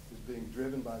is being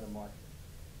driven by the market,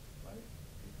 right?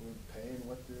 People are paying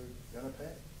what they're gonna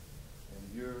pay. And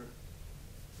you're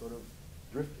sort of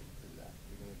drifting through that.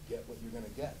 You're gonna get what you're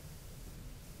gonna get.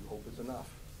 You hope it's enough,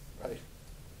 right?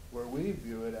 Where we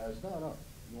view it as, no,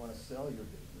 you wanna sell your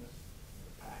business, you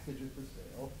package it for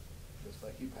sale, just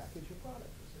like you package your product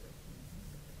for sale.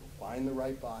 You'll find the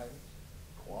right buyers,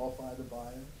 qualify the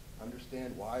buyers,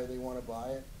 understand why they wanna buy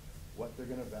it, what they're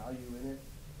gonna value in it,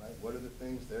 right? What are the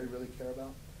things they really care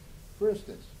about? For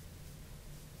instance,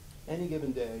 any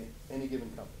given day, any given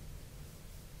company.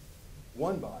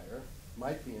 One buyer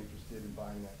might be interested in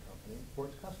buying that company for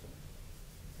its customers.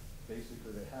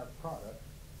 Basically, they have product,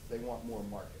 they want more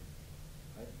market,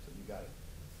 right? So you got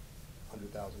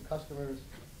 100,000 customers,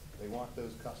 they want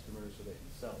those customers so they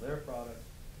can sell their product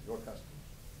to your customers,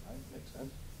 right? Makes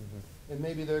sense? Mm-hmm. And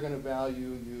maybe they're gonna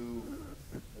value you,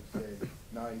 let's say,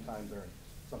 9 times earnings,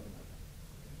 something like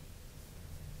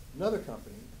that. Another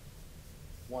company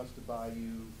wants to buy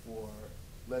you for,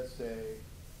 let's say,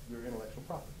 your intellectual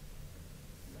property.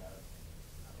 You have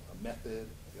a method,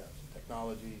 you have some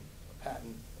technology, a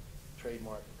patent, a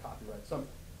trademark, a copyright, something.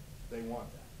 They want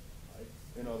that, right?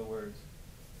 In other words,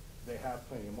 they have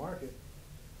plenty of market,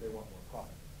 they want more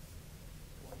product.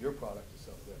 They want your product to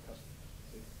sell to their customers,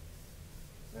 see?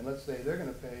 And let's say they're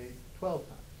gonna pay 12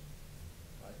 times,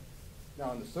 right?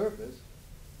 Now on the surface,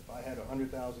 if I had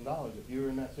 $100,000, if you were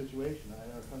in that situation,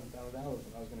 I had $100,000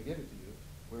 and I was gonna give it to you,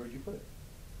 where would you put it?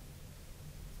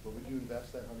 Where would you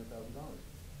invest that $100,000?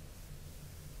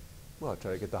 Well, I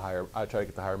try to get the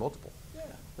higher multiple.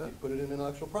 Yeah. You put it in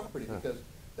intellectual property because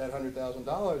that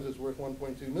 $100,000 is worth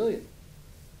 1.2 million,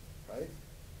 right?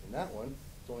 In that one,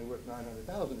 it's only worth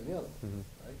 900,000 in the other one,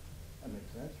 right? That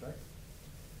makes sense, right?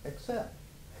 Except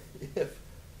if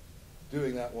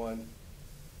doing that one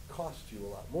costs you a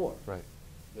lot more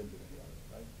than doing the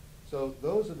other, right? So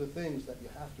those are the things that you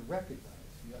have to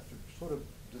recognize. You have to sort of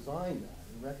design that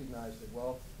and recognize that,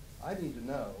 well, I need to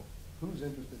know who's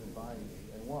interested in buying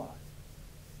me and why.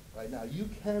 Right now, you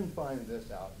can find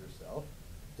this out yourself.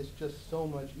 It's just so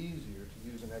much easier to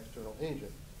use an external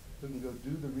agent who can go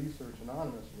do the research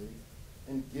anonymously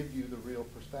and give you the real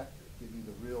perspective, give you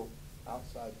the real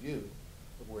outside view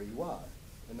of where you are.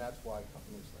 And that's why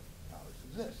companies like ours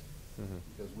exist,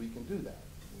 because we can do that.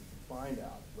 We can find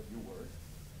out what you're worth,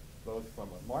 both from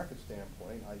a market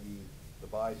standpoint, i.e. the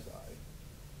buy side,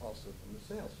 also from the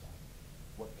sales side.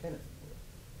 What can it be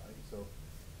worth, right? So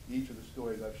each of the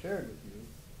stories I've shared with you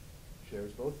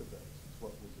shares both of those. It's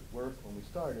what was it worth when we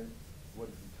started,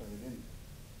 what did we turn it into,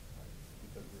 right?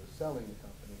 Because we were selling the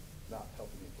company, not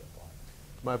helping it get bought.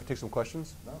 Mind if I take some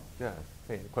questions? No. Yeah.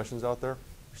 Hey, any questions out there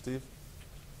for Steve?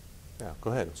 Yeah,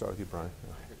 go ahead. I'll start with you, Brian.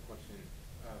 I have a question.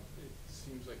 It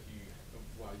seems like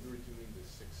while you were doing the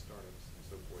 6 startups and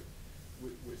so forth,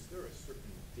 was there a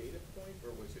certain data point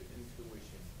or was it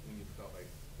intuition when you felt like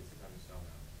it's time to sell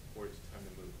now or it's time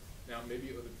to move? Now,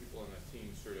 maybe other people on that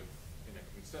team sort of in a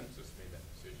consensus made that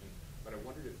decision, but I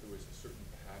wondered if there was a certain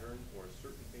pattern or a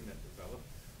certain thing that developed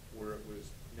where it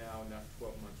was now, not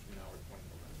 12 months from now or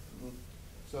 24 months.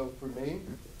 So for me,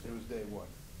 it was day one,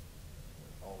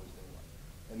 always day one.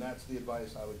 And that's the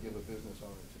advice I would give a business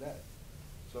owner today.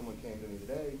 Someone came to me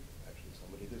today, actually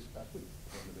somebody this past week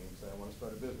came to me and said, I want to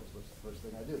start a business. What's the first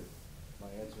thing I do?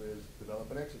 My answer is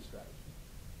develop an exit strategy.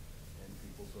 And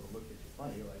people sort of look at you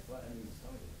funny, you're like, what? I mean,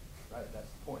 right,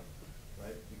 that's the point,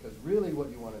 right? Because really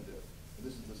what you want to do, and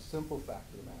this is the simple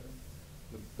fact of the matter,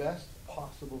 the best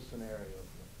possible scenario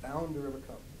for the founder of a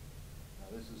company,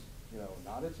 now this is,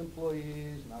 not its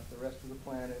employees, not the rest of the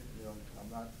planet, I'm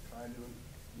not trying to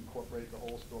incorporate the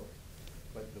whole story,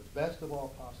 but the best of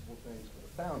all possible things for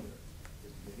the founder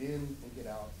is to get in and get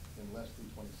out in less than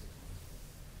 26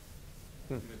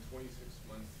 months. In the 26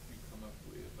 months, you come up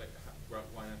with, like,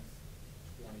 why not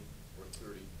 20 or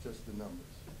 30? Just the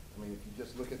numbers. I mean, if you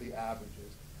just look at the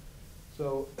averages.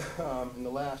 So in the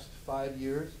last 5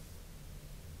 years,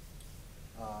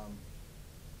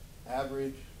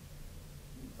 average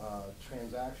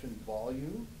transaction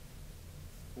volume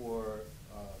for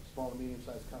small and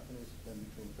medium-sized companies has been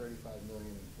between 35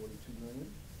 million and 42 million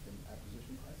in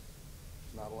acquisition price.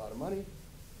 It's not a lot of money.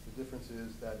 The difference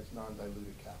is that it's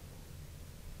non-diluted capital.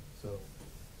 So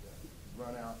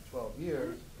run out 12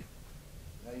 years,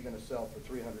 now you're going to sell for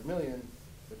 300 million,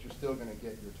 but you're still going to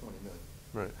get your 20 million.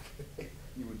 Right.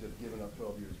 You were just giving up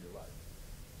 12 years of your life.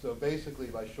 So basically,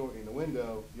 by shortening the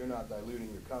window, you're not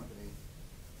diluting your company,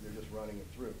 you're just running it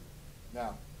through.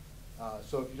 Now,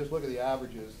 so if you just look at the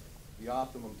averages, the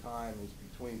optimum time is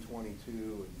between 22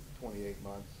 and 28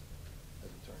 months, as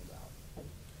it turns out.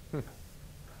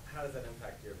 How does that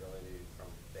impact your ability from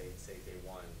say day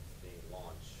one being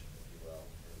launch, if you will,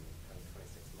 and having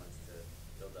 26 months to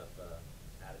build up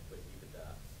adequate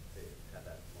EBITDA to have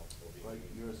that multiple be Like,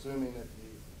 meaningful. you're assuming that the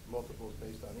multiple is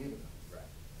based on EBITDA. Right.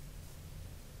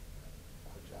 I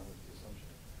would challenge the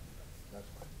assumption. That's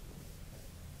why.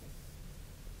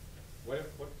 What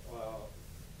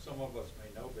some of us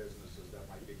may know businesses that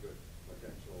might be good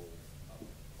potential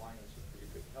clients that you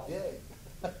could help. Yay.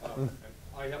 And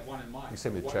I have one in mind. You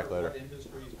send me the check later. What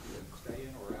industries do you stay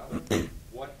in or out of?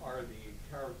 What are the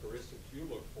characteristics you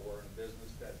look for in a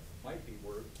business that might be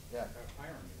worth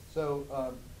hiring you? So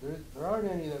there aren't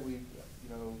any that we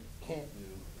can't do.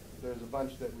 There's a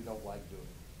bunch that we don't like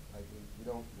doing. Like we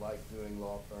don't like doing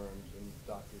law firms and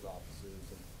doctors' offices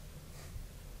and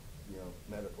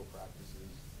medical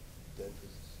practices,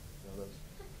 dentists. Those.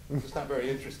 It's just not very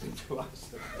interesting to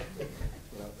us.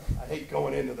 I hate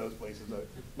going into those places.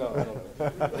 No, I don't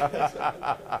know.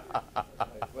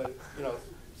 But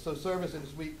so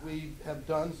services. We have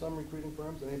done some recruiting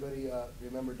firms. Anybody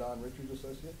remember Don Richards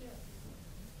Associates?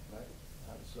 Yeah. Right.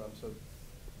 So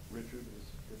Richard is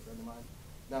a good friend of mine.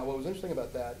 Now, what was interesting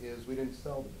about that is we didn't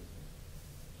sell the business.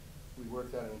 We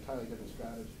worked out an entirely different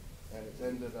strategy, and it's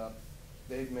ended up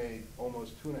they've made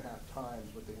almost 2.5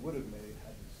 times what they would have made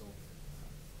had they sold it.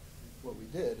 What we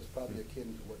did is probably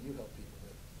akin to what you help people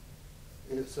with.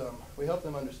 Is we help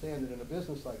them understand that in a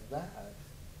business like that,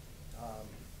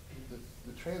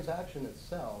 the transaction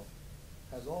itself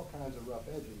has all kinds of rough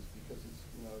edges because it's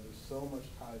there's so much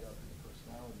tied up in the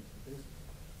personalities of the business,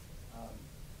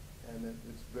 and that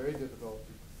it's very difficult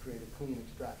to create a clean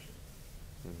extraction.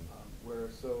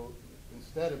 So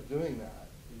instead of doing that,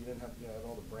 you didn't have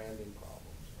all the branding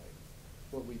problems. Right?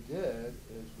 What we did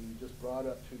is we just brought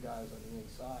up 2 guys on the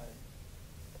inside.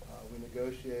 We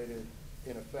negotiated,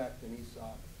 in effect, an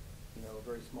ESOP, a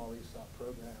very small ESOP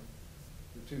program.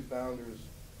 The 2 founders,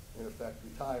 in effect,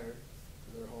 retired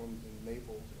to their homes in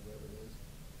Naples or wherever it is.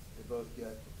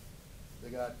 They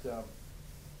got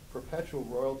perpetual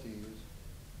royalties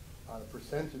on a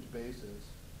percentage basis,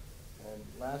 and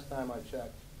last time I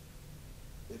checked,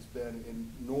 it's been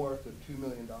in north of $2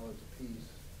 million apiece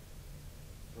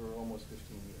for almost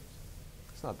 15 years.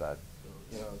 It's not bad.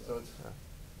 So, so it's,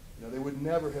 they would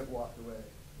never have walked away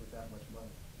with that much money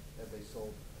had they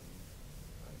sold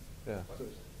it. Yeah. So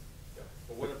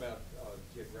But what about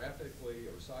geographically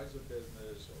or size of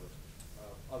business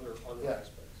or other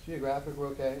aspects? Geographic, we're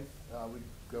okay. We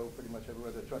go pretty much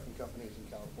everywhere. The trucking companies in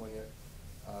California.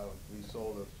 We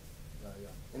sold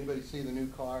anybody see the new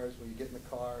cars where you get in the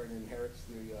car and it inherits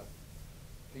the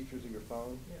features of your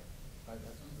phone? Yeah. Right,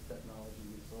 that's the technology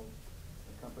we sold.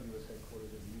 The company was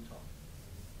headquartered in Utah.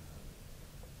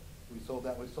 We sold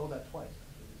that twice.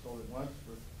 Actually. We sold it once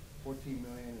for $14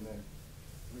 million, and then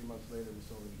 3 months later we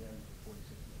sold it again for $46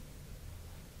 million.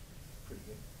 Pretty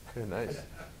good. Good, nice.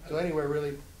 So anyway,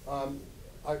 really,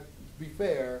 to be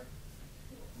fair,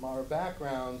 our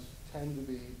backgrounds tend to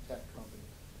be tech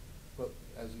companies, but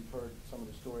as you've heard some of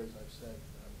the stories I've said,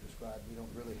 described, we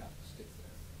don't really have to stick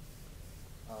there.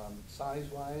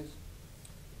 Size-wise,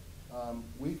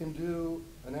 we can do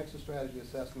an exit strategy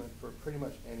assessment for pretty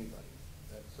much anybody.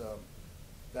 That's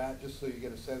that, just so you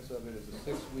get a sense of it, is a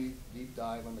 6-week deep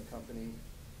dive on the company.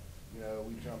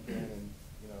 We jump in and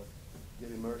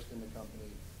get immersed in the company.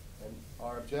 And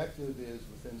our objective is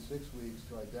within 6 weeks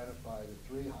to identify the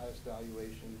 3 highest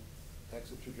valuation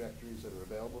exit trajectories that are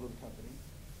available to the company,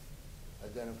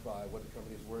 identify what the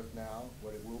company is worth now,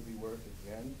 what it will be worth at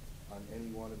the end on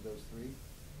any one of those 3,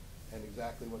 and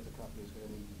exactly what the company is going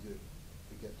to need to do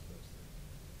to get to those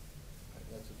 3. Right,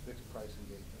 that's a fixed price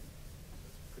engagement.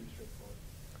 That's pretty straightforward.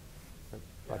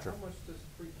 Roger. How much does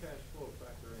free cash flow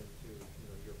factor into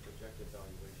your projected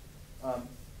valuation?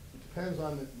 It depends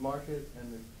on the market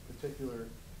and the particular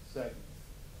segment.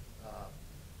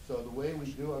 So the way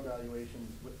we do our valuations,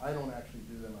 I don't actually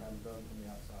do them. I haven't done them from the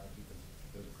outside because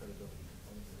there's a credibility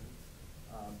component to it.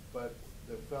 But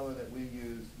the fellow that we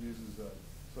use uses a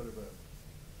sort of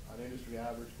an industry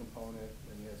average component,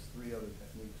 and he has 3 other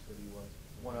techniques that he wants.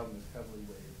 One of them is heavily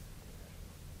weighted.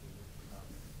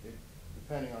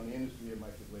 Depending on the industry, it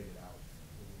might get weighted out.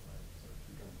 So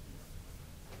it becomes too much.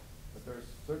 But there's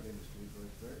certain industries where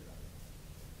it's very valuable.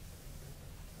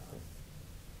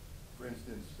 For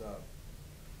instance,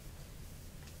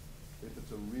 if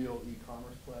it's a real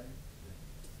e-commerce play,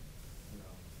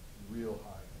 real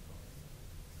high component.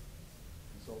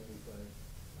 Consulting play.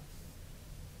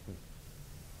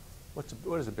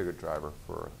 What is a bigger driver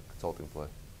for a consulting play?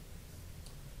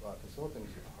 Well, consulting is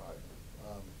hard.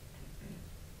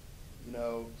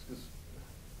 Because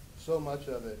so much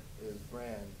of it is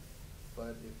brand,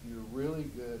 but if you're really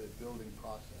good at building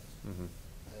process,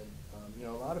 And you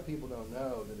know, a lot of people don't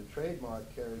know that a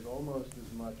trademark carries almost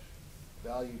as much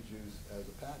value juice as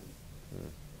a patent. Mm.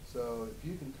 So if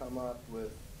you can come up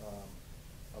with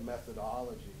a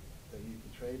methodology that you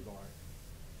can trademark,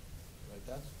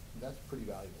 right, that's pretty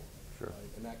valuable. Sure.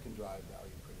 Right? And that can drive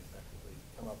value pretty effectively.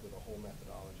 Come up with a whole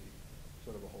methodology,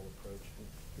 sort of a whole approach. And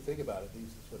if you think about it,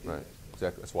 that's what these Right. guys do.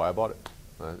 Exactly. That's why I bought it.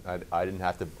 I didn't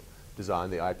have to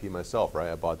design the IP myself,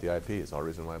 right? I bought the IP. It's the whole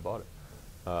reason why I bought it.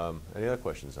 Any other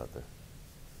questions out there?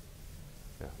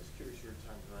 Yeah. Just curious your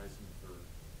time horizon for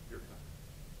your company.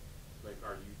 Like,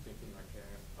 are you thinking, like, I'm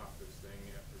going to pop this thing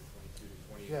after 22 to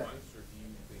 28 Yeah. months, or do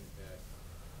you think that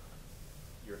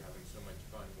you're having so much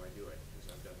fun, why do it?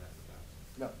 Because I've done that in the past.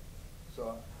 No.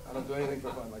 So I don't do anything for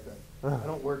fun like that. I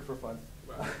don't work for fun.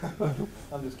 Well.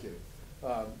 I'm just kidding.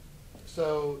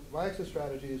 So my exit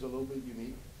strategy is a little bit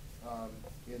unique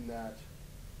in that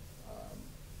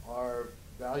our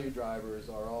value drivers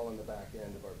are all in the back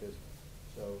end of our business.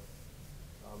 So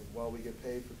while we get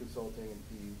paid for consulting and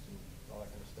fees and all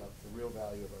that kind of stuff, the real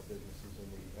value of our business is in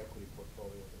the equity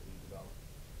portfolio that we develop.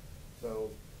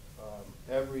 So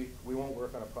we won't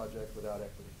work on a project without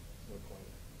equity. There's no point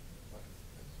in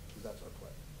it, because that's our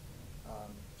play.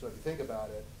 So if you think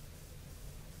about it,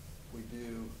 we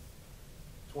do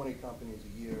 20 companies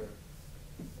a year.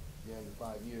 At the end of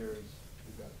 5 years,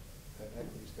 we've got an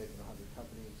equity stake in 100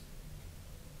 companies.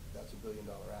 That's $1 billion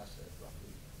asset,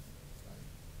 roughly. Right?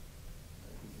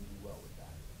 And we can do well with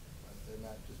that. Right? Then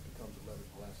that just becomes a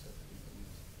leverageable asset that we can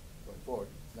use going forward.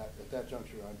 At that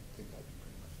juncture, I think that'd be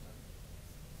pretty much done.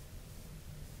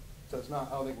 So it's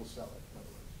not, I don't think we'll sell it, in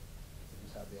other words. We'll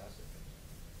just have the asset base.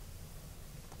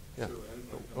 Yeah. So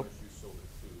unless you sold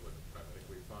it to a private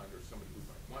equity fund or somebody who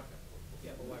might want that portfolio.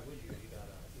 Yeah, but why would you?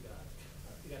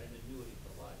 You got an annuity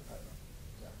for life. I don't know,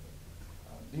 exactly.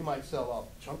 You might sell off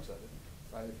chunks of it,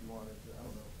 right, if you wanted to, I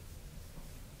don't know.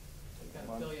 You got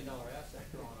a $1 billion asset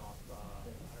thrown off, I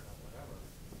don't know, whatever.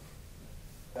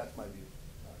 That's my view.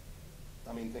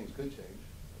 I mean, things could change.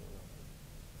 I don't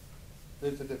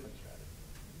know. It's a different strategy.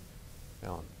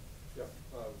 Alan. Yeah,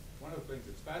 one of the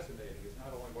things that's fascinating is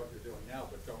not only what you're doing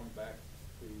now, but going back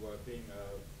to being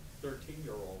a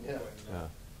 13-year-old. Yeah. When,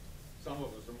 Yeah. some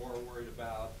of us are more worried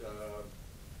about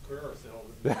career ourselves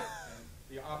and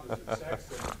the opposite sex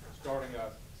and starting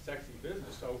a sexy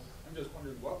business. So I'm just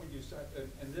wondering, what would you say,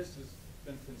 and this has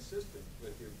been consistent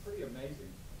with you, pretty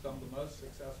amazing. Some of the most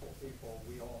successful people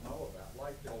we all know about,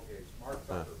 like Bill Gates, Mark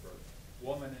Zuckerberg,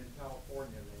 woman in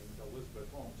California named Elizabeth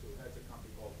Holmes, who has a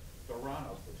company called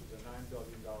Theranos, which is a $9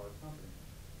 billion company.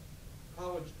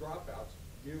 College dropouts,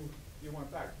 you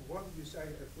went back. What would you say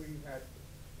if we had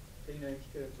teenage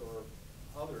kids or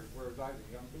others, we're advising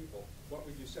young people, what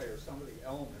would you say are some of the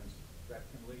elements that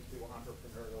can lead to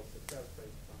entrepreneurial success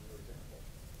based on your example?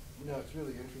 You know, it's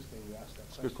really interesting you asked that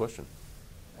It's a good question.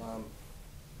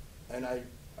 And I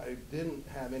didn't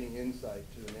have any insight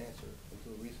to an answer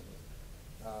until recently.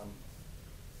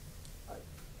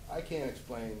 I can't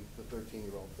explain the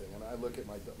 13-year-old thing. I mean, I look at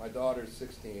my daughter's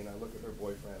 16, I look at her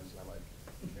boyfriends, and I'm like,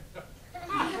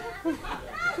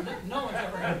 No one's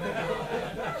ever had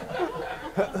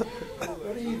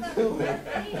what are you doing?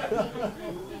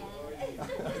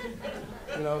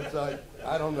 You know, so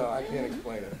I don't know. I can't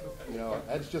explain it. You know,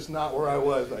 that's just not where I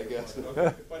was, I guess.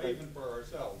 Okay. But even for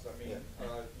ourselves, I mean, it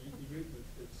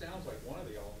sounds like one of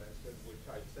the elements, which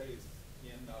I'd say is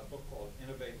in a book called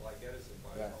Innovate Like Edison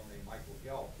by a fellow named Michael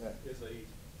Gelb, is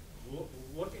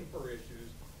looking for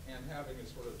issues and having a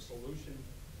sort of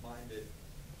solution-minded,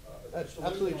 That's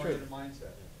absolutely true.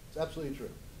 mindset. It's absolutely true.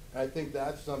 I think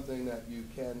that's something that you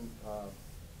can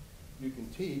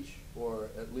teach, or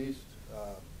at least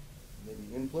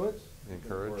maybe influence,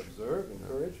 Encourage. or observe,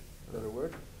 encourage, better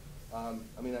word. I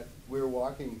mean, we were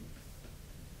in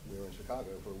Chicago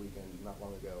for a weekend not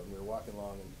long ago, and we were walking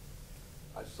along, and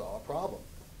I saw a problem,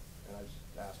 and I just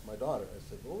asked my daughter. I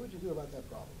said, "What would you do about that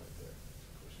problem right there?"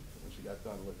 Of course, when she got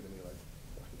done looking at me like,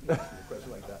 asking me a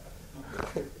question like that.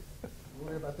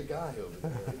 Worry about the guy over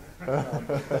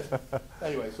there.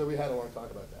 Anyway, so we had a long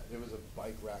talk about that. It was a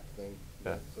bike rack thing,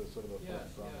 Yeah. so it's sort of a Yes,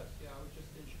 fun problem. yes, yeah, I was just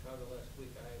in Chicago last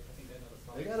week, I think they know the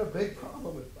problem. They got a big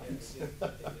problem with Yeah, bikes. they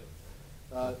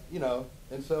do. You know,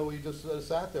 and so we just sort of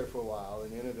sat there for a while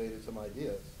and innovated some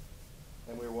ideas.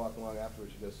 And we were walking along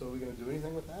afterwards. She goes, "So are we going to do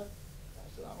anything with that?" I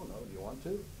said, "I don't know. Do you want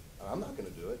to?" "I'm not going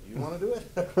to do it. Do you want to do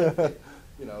it?"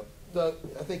 You know, so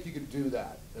I think you could do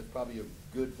that. That's probably a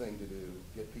good thing to do,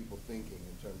 get people thinking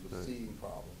in terms of Right. seeing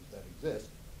problems that exist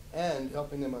and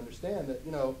helping them understand that,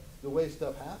 you know, the way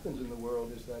stuff happens in the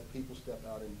world is that people step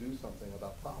out and do something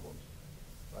about problems,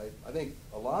 right? I think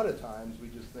a lot of times we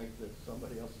just think that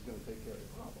somebody else is going to take care of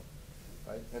the problem.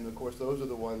 right? And of course, those are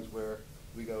the ones where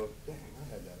we go, dang,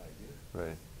 I had that idea.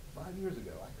 Right. 5 years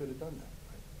ago, I could have done that,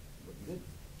 right? But you didn't,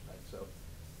 right? So,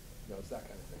 you know, it's that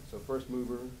kind of thing. So first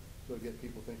mover, so get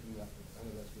people thinking that, I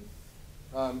know that's good.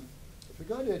 With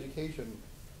regard to education,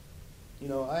 you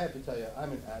know, I have to tell you,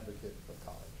 I'm an advocate of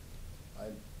college. I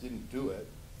didn't do it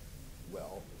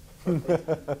well,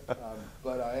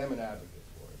 but I am an advocate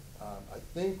for it. I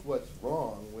think what's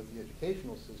wrong with the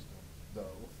educational system, though,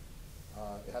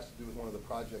 it has to do with one of the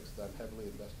projects that I'm heavily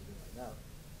invested in right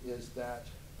now, is that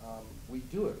we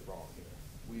do it wrong here.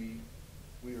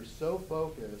 We are so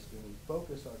focused, and we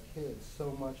focus our kids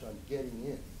so much on getting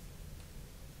in,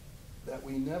 that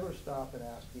we never stop and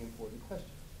ask the important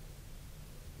questions.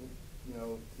 You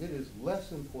know, it is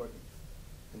less important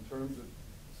in terms of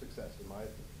success, in my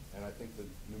opinion, and I think the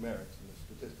numerics and the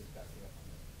statistics back me up on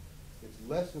that. It's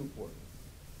less important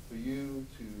for you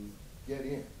to get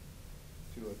in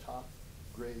to a top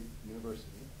grade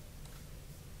university,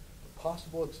 the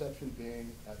possible exception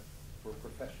being for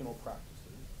professional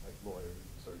practices, like lawyers,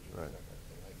 surgeons, right, and that kind of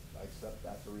thing. I accept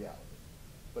that's a reality.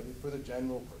 But for the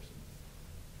general person,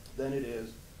 then it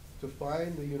is to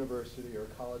find a university or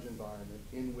college environment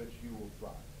in which you will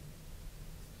thrive.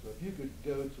 So if you could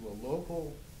go to a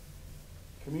local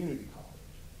community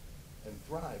college and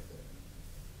thrive there,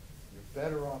 you're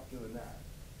better off doing that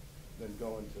than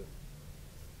going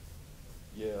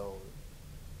to Yale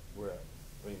or wherever.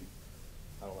 I mean,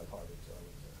 I don't like Harvard, so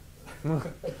I would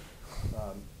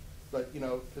say. But you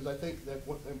know, because I think that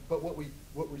what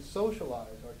we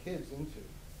socialize our kids into,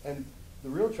 and the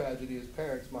real tragedy is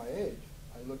parents my age.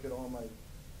 I look at all my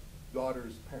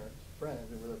daughter's parents,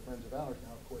 friends, and they're friends of ours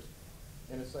now, of course,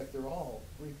 and it's like they're all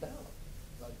freaked out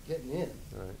about getting in.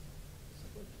 Right. It's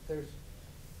like, look, there's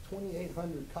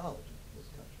 2,800 colleges in this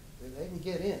country. They can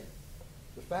get in.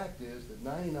 The fact is that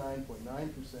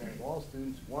 99.9% of all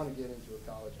students who want to get into a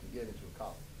college can get into a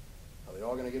college. Are they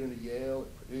all going to get into Yale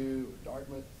or Purdue or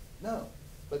Dartmouth? No,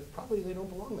 but probably they don't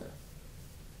belong there.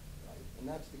 Right? And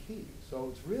that's the key. So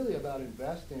it's really about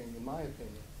investing, in my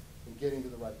opinion, in getting to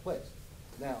the right place.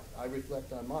 Now, I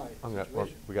reflect on my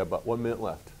situation. We got about 1 minute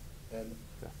left. And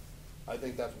Yeah. I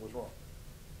think that's what was wrong.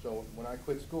 So when I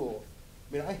quit school,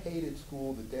 I mean, I hated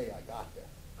school the day I got there.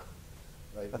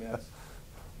 Right? I mean,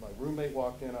 my roommate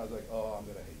walked in, I was like, oh, I'm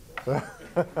going to hate this.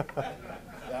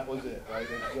 That was it, right?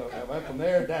 And so I went from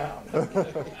there down.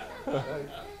 Right?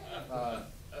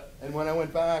 And when I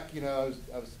went back, you know,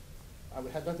 I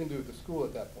had nothing to do with the school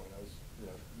at that point. I was, you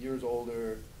know, years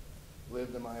older,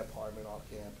 lived in my apartment off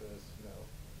campus, you know,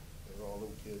 they were all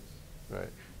little kids. Right.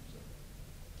 So,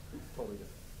 totally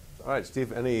different. So. All right,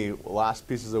 Steve, any last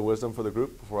pieces of wisdom for the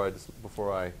group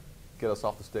before I get us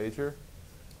off the stage here?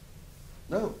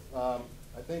 No,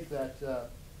 I think that,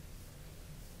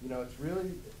 you know, it's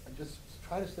really, just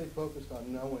try to stay focused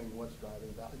on knowing what's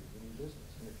driving value in your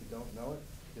business. And if you don't know it,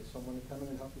 get someone to come in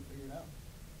and help you figure it out.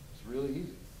 It's really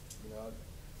easy. You know,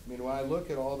 I mean, when I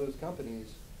look at all those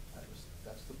companies,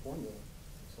 that's the formula.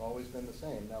 It's always been the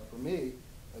same. Now, for me,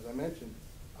 as I mentioned,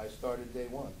 I started day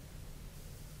one.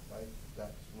 Right? I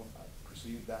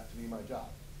perceived that to be my job,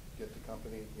 get the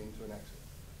company into an exit.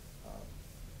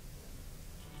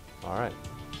 All right.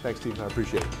 Thanks, Steve. I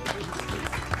appreciate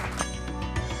it.